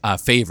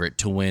favorite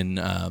to win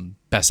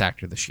Best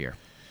Actor this year.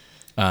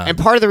 And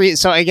part of the reason,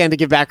 so again, to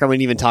give background, we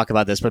didn't even talk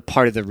about this, but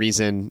part of the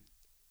reason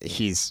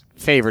he's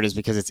favored is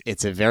because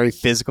it's a very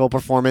physical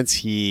performance.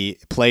 He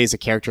plays a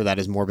character that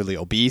is morbidly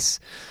obese.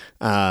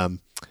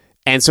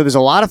 And so there's a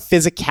lot of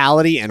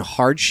physicality and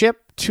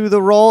hardship to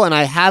the role. And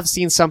I have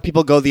seen some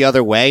people go the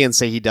other way and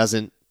say it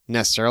wasn't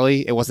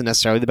necessarily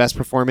the best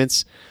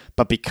performance,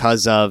 but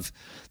because of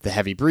the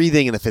heavy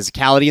breathing and the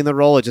physicality in the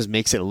role, it just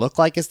makes it look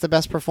like it's the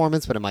best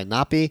performance, but it might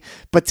not be.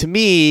 But to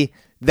me,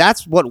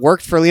 that's what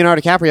worked for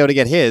Leonardo DiCaprio to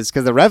get his,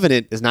 because The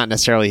Revenant is not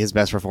necessarily his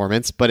best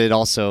performance, but it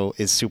also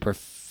is super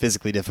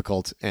physically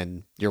difficult,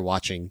 and you're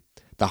watching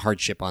the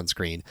hardship on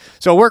screen.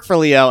 So it worked for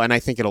Leo, and I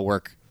think it'll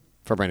work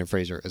for Brendan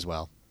Fraser as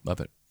well. Love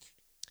it.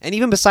 And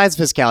even besides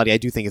physicality, I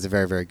do think it's a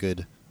very, very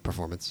good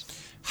performance.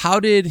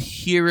 How did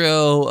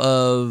hero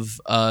of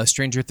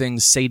Stranger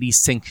Things, Sadie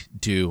Sink,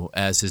 do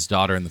as his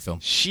daughter in the film?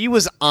 She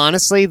was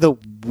honestly the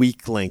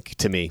weak link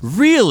to me.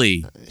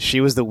 Really? She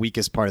was the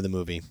weakest part of the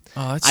movie.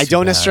 Oh, that's I too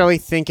don't bad. necessarily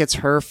think it's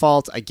her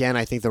fault. Again,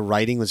 I think the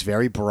writing was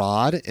very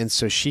broad, and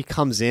so she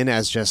comes in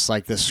as just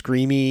like the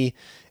screamy,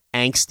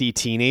 angsty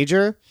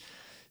teenager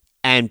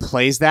and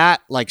plays that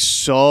like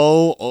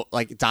so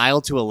like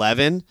dialed to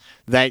 11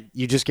 that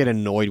you just get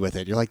annoyed with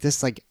it. You're like,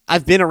 this, like,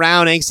 I've been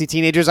around angsty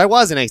teenagers. I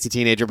was an angsty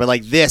teenager, but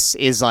like this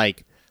is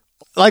like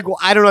I don't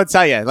know what to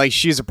tell you. Like,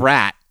 she's a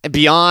brat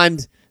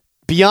beyond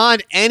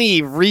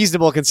any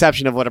reasonable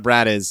conception of what a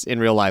brat is in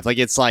real life. Like,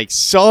 it's like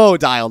so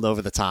dialed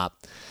over the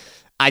top.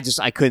 I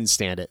couldn't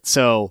stand it.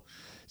 So,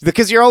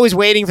 because you're always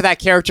waiting for that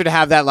character to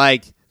have that,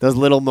 like, those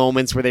little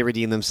moments where they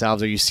redeem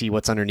themselves or you see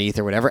what's underneath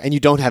or whatever, and you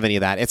don't have any of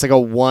that. It's like a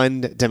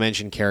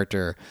one-dimension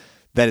character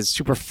that is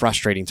super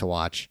frustrating to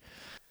watch.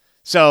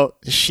 So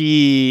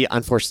she,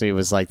 unfortunately,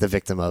 was like the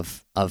victim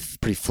of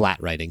pretty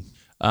flat writing.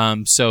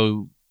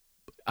 So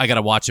I got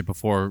to watch it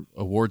before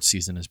awards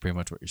season is pretty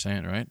much what you're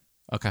saying, right?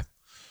 Okay.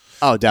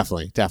 Oh,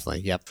 definitely.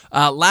 Yep.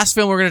 Last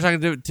film we're going to talk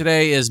about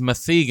today is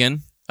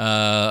Megan,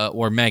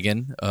 or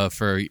Megan,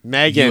 for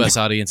Megan. U.S.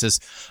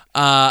 audiences.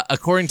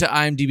 According to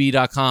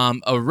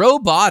IMDb.com, a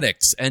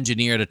robotics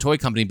engineer at a toy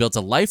company built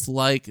a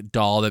lifelike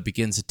doll that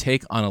begins to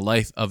take on a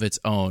life of its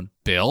own.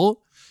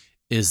 Bill,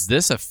 is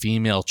this a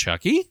female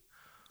Chucky?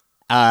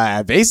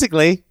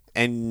 Basically.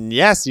 And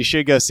yes, you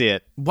should go see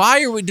it.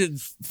 Why are we doing?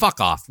 Fuck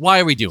off. Why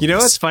are we doing You know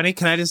this? what's funny?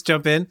 Can I just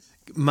jump in?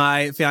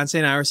 My fiance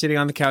and I were sitting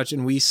on the couch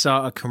and we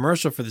saw a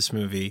commercial for this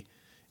movie.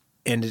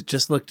 And it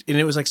just looked, and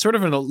it was like sort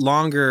of a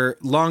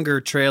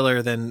longer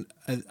trailer than,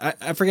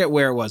 I forget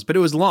where it was, but it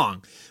was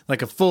long.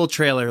 Like a full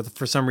trailer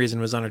for some reason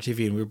was on our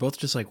TV. And we were both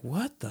just like,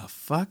 what the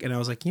fuck? And I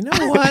was like, you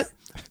know what?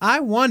 I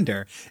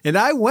wonder. And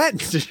I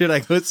went to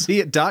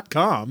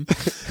shouldIGoSeeIt.com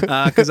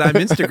because I'm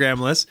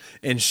Instagramless.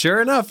 And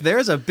sure enough,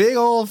 there's a big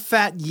old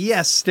fat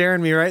yes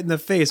staring me right in the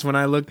face when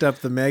I looked up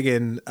the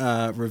Megan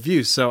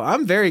review. So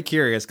I'm very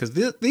curious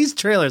because these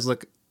trailers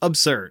look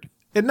absurd.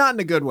 And not in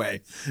a good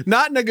way.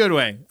 Not in a good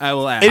way, I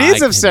will add. It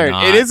is absurd.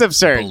 It is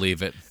absurd.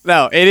 Believe it.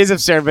 No, it is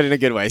absurd, but in a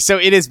good way. So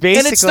it is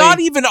basically... And it's not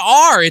even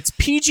R. It's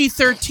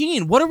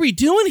PG-13. What are we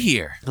doing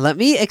here? Let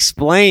me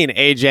explain,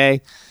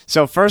 AJ.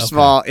 So first of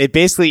all, it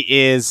basically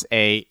is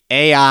a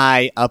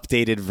AI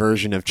updated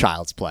version of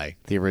Child's Play,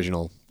 the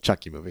original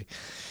Chucky movie.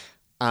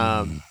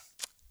 And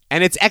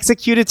it's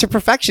executed to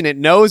perfection. It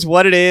knows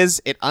what it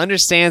is. It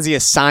understands the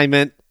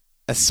assignment,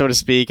 so to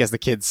speak, as the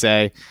kids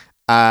say.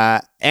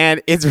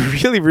 And it's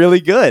really,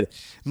 really good.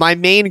 My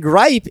main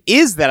gripe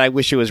is that I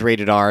wish it was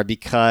rated R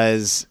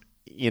because,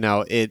 you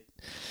know,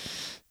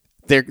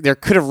 there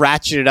could have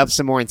ratcheted up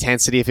some more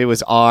intensity if it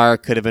was R,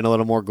 could have been a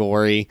little more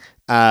gory.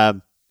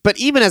 But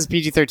even as a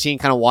PG-13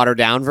 kind of watered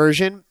down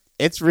version,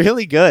 it's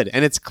really good.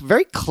 And it's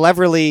very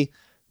cleverly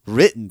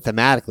written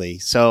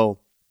thematically. So,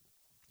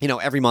 you know,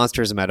 every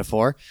monster is a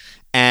metaphor.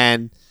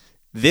 And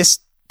this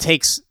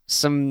takes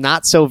some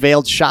not so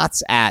veiled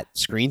shots at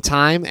screen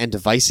time and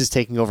devices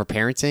taking over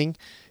parenting.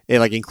 It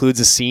like includes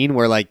a scene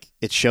where like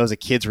it shows a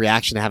kid's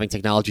reaction to having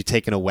technology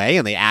taken away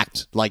and they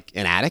act like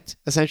an addict,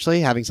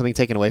 essentially having something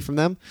taken away from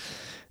them.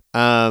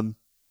 And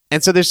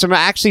so there's some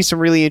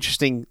really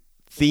interesting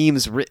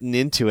themes written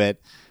into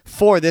it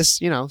for this,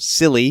 you know,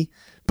 silly,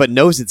 but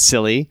knows it's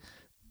silly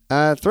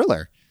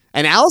thriller.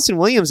 And Allison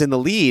Williams in the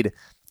lead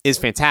is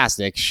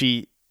fantastic.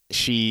 She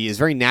is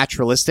very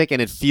naturalistic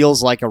and it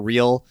feels like a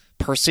real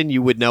person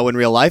you would know in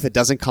real life. It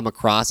doesn't come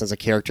across as a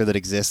character that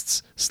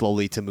exists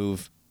slowly to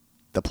move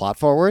the plot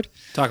forward.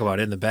 Talk about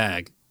in the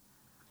bag.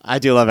 I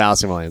do love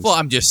Allison Williams. Well,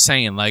 I'm just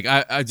saying, like,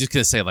 I'm just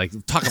going to say, like,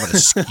 talk about a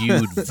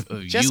skewed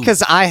Just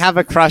because I have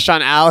a crush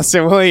on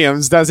Allison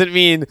Williams doesn't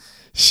mean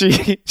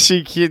she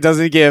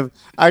doesn't give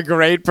a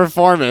great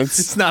performance.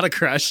 It's not a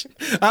crush.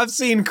 I've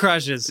seen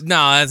crushes.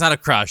 No, it's not a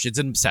crush. It's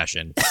an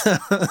obsession.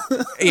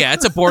 Yeah,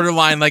 it's a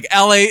borderline. Like, the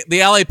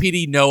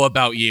LAPD know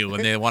about you,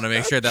 and they want to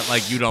make sure that,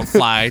 like, you don't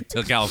fly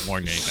to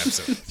California anytime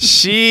soon.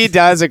 She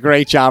does a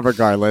great job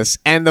regardless.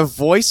 And the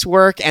voice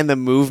work and the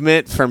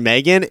movement for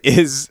Megan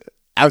is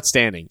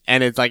outstanding.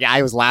 And it's like,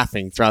 I was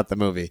laughing throughout the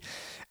movie.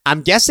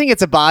 I'm guessing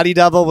it's a body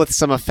double with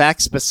some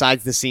effects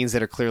besides the scenes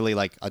that are clearly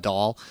like a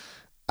doll.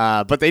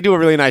 But they do a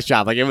really nice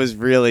job. Like,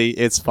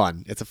 it's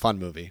fun. It's a fun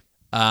movie.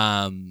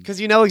 Because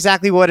you know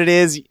exactly what it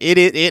is.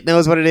 It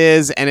knows what it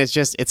is, and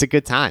it's a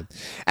good time.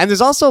 And there's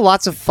also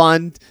lots of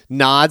fun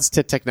nods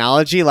to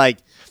technology. Like,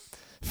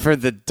 for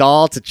the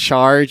doll to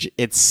charge,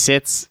 it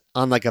sits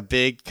on like a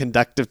big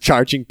conductive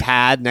charging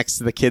pad next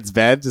to the kid's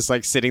bed, just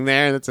like sitting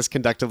there, and it just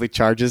conductively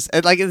charges.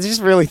 It's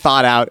just really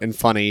thought out and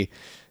funny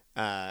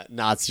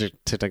nods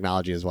to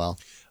technology as well.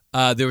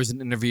 There was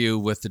an interview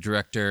with the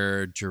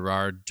director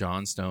Gerard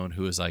Johnstone,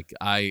 who was like,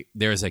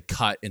 "There's a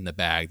cut in the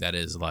bag that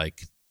is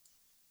like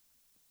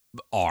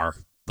R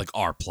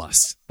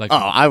plus." Like,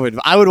 I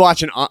would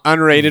watch an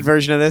unrated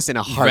version of this in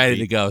a heartbeat. Ready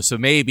to go. So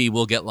maybe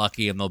we'll get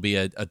lucky and there'll be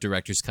a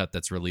director's cut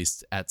that's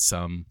released at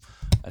some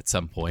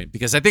point,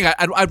 because I think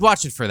I'd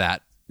watch it for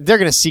that. They're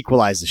gonna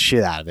sequelize the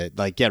shit out of it.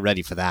 Like, get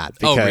ready for that.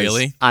 Oh,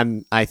 really?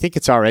 I think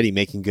it's already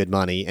making good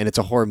money, and it's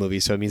a horror movie,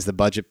 so it means the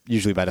budget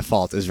usually by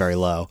default is very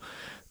low.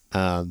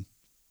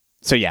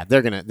 So yeah,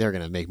 they're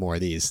gonna make more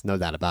of these, no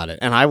doubt about it.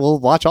 And I will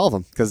watch all of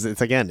them because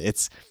it's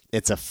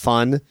a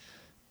fun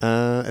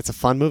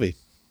movie.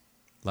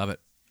 Love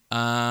it.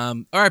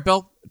 All right,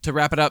 Bill. To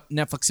wrap it up,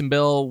 Netflix and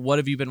Bill, what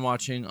have you been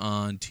watching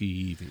on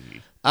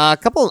TV? I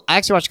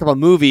actually watched a couple of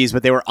movies,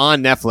 but they were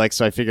on Netflix,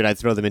 so I figured I'd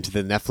throw them into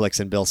the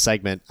Netflix and Bill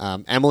segment.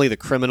 Emily the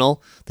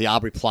Criminal, the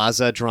Aubrey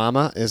Plaza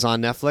drama, is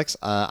on Netflix.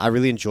 I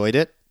really enjoyed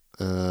it.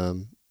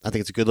 I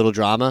think it's a good little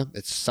drama.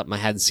 It's something I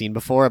hadn't seen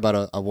before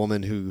about a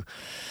woman who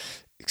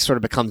sort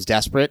of becomes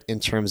desperate in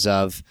terms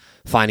of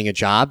finding a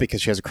job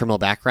because she has a criminal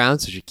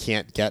background, so she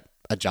can't get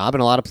a job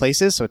in a lot of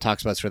places. So it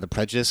talks about sort of the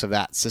prejudice of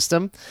that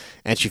system,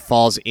 and she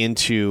falls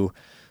into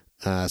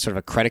sort of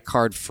a credit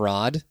card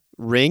fraud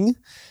ring.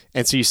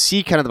 And so you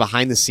see kind of the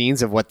behind the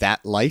scenes of what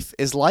that life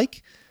is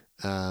like.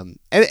 And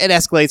it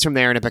escalates from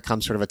there, and it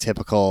becomes sort of a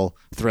typical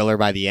thriller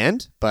by the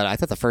end. But I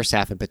thought the first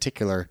half in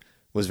particular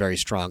was very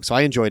strong. So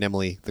I enjoyed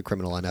Emily the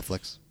Criminal on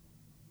Netflix.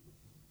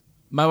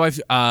 My wife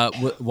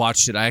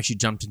watched it. I actually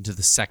jumped into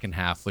the second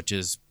half, which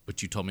is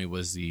what you told me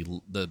was the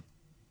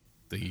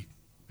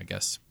I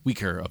guess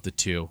weaker of the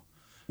two.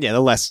 Yeah,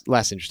 the less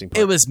interesting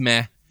part. It was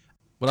meh.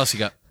 What else you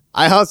got?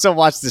 I also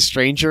watched The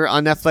Stranger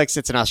on Netflix.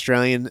 It's an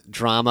Australian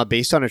drama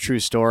based on a true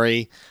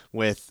story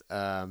with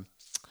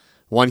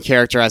one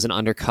character as an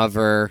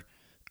undercover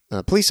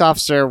police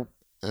officer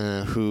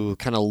who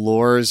kind of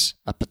lures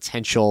a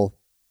potential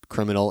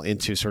criminal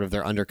into sort of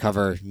their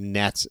undercover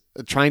net,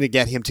 trying to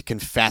get him to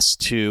confess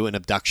to an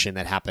abduction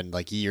that happened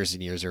like years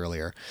and years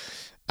earlier.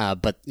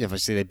 But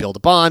obviously they build a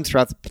bond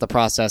throughout the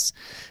process,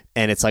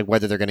 and it's like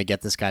whether they're going to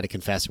get this guy to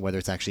confess and whether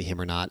it's actually him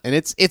or not. And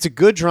it's a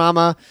good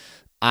drama.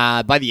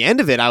 By the end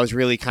of it, I was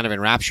really kind of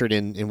enraptured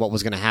in what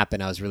was going to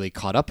happen. I was really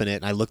caught up in it,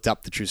 and I looked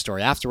up the true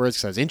story afterwards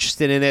because I was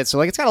interested in it. So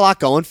like, it's got a lot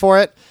going for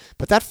it,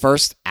 but that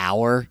first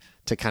hour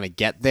to kind of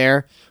get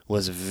there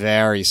was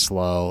very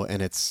slow,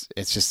 and it's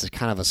just a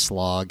kind of a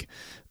slog.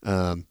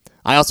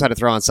 I also had to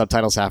throw on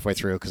subtitles halfway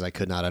through because I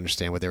could not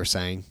understand what they were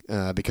saying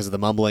because of the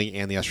mumbling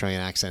and the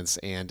Australian accents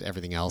and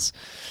everything else.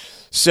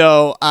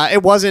 So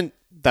it wasn't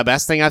the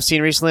best thing I've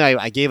seen recently.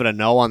 I gave it a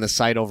no on the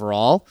site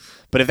overall.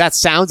 But if that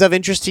sounds of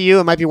interest to you,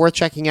 it might be worth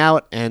checking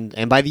out.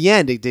 And by the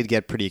end, it did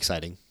get pretty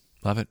exciting.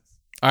 Love it.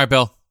 All right,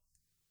 Bill.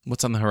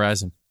 What's on the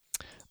horizon?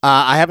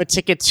 I have a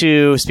ticket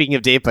to, speaking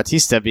of Dave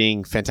Bautista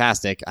being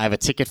fantastic, I have a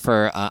ticket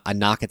for A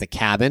Knock at the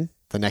Cabin,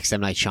 the next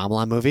M. Night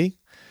Shyamalan movie.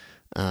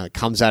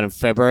 Comes out in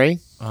February.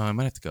 I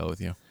might have to go with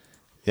you.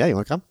 Yeah, you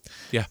want to come?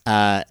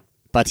 Yeah.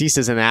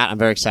 Bautista's in that. I'm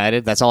very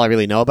excited. That's all I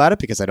really know about it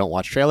because I don't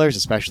watch trailers,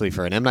 especially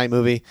for an M. Night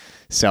movie.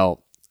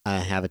 So I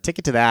have a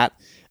ticket to that.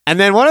 And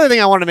then one other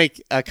thing I want to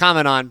make a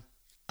comment on.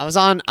 I was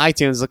on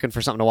iTunes looking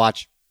for something to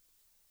watch,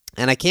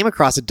 and I came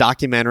across a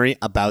documentary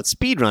about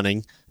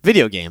speedrunning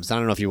video games. I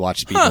don't know if you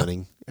watch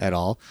speedrunning at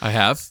all. I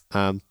have.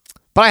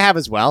 But I have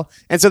as well.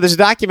 And so there's a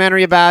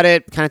documentary about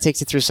it, kind of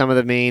takes you through some of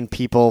the main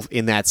people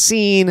in that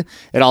scene.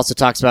 It also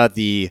talks about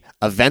the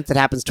event that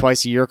happens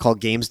twice a year called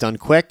Games Done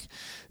Quick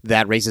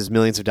that raises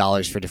millions of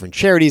dollars for different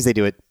charities. They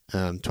do it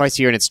twice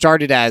a year, and it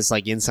started as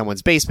like in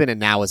someone's basement,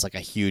 and now it's like a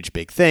huge,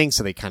 big thing.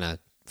 So they kind of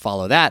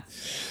follow that.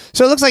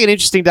 So it looks like an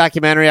interesting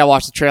documentary. I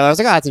watched the trailer. I was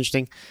like, oh, that's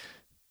interesting.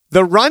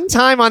 The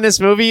runtime on this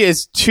movie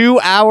is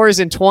 2 hours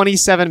and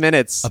 27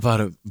 minutes.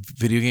 About a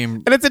video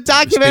game? And it's a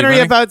documentary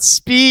about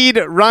speed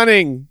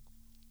running.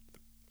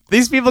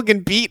 These people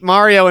can beat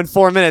Mario in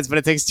 4 minutes, but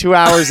it takes 2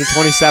 hours and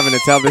 27 to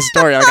tell this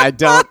story. Like, I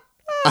don't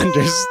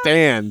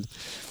understand.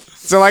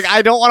 So, like,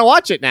 I don't want to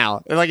watch it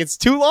now. Like, it's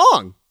too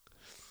long.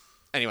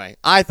 Anyway,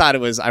 I thought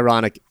it was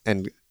ironic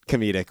and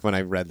comedic when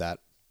I read that.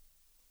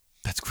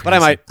 That's crazy.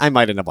 But I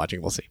might end up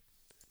watching. We'll see.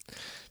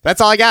 That's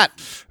all I got.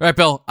 All right,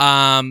 Bill.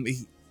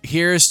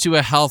 Here's to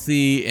a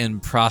healthy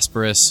and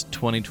prosperous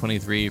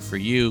 2023 for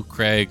you,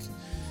 Craig,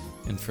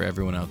 and for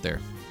everyone out there.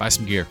 Buy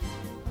some gear.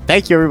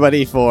 Thank you,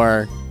 everybody,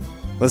 for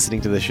listening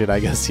to the Should I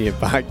Go See It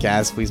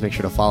podcast. Please make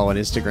sure to follow on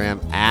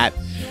Instagram at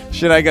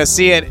Should I Go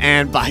See It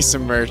and buy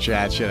some merch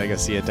at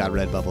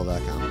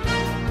shouldigoseeit.redbubble.com.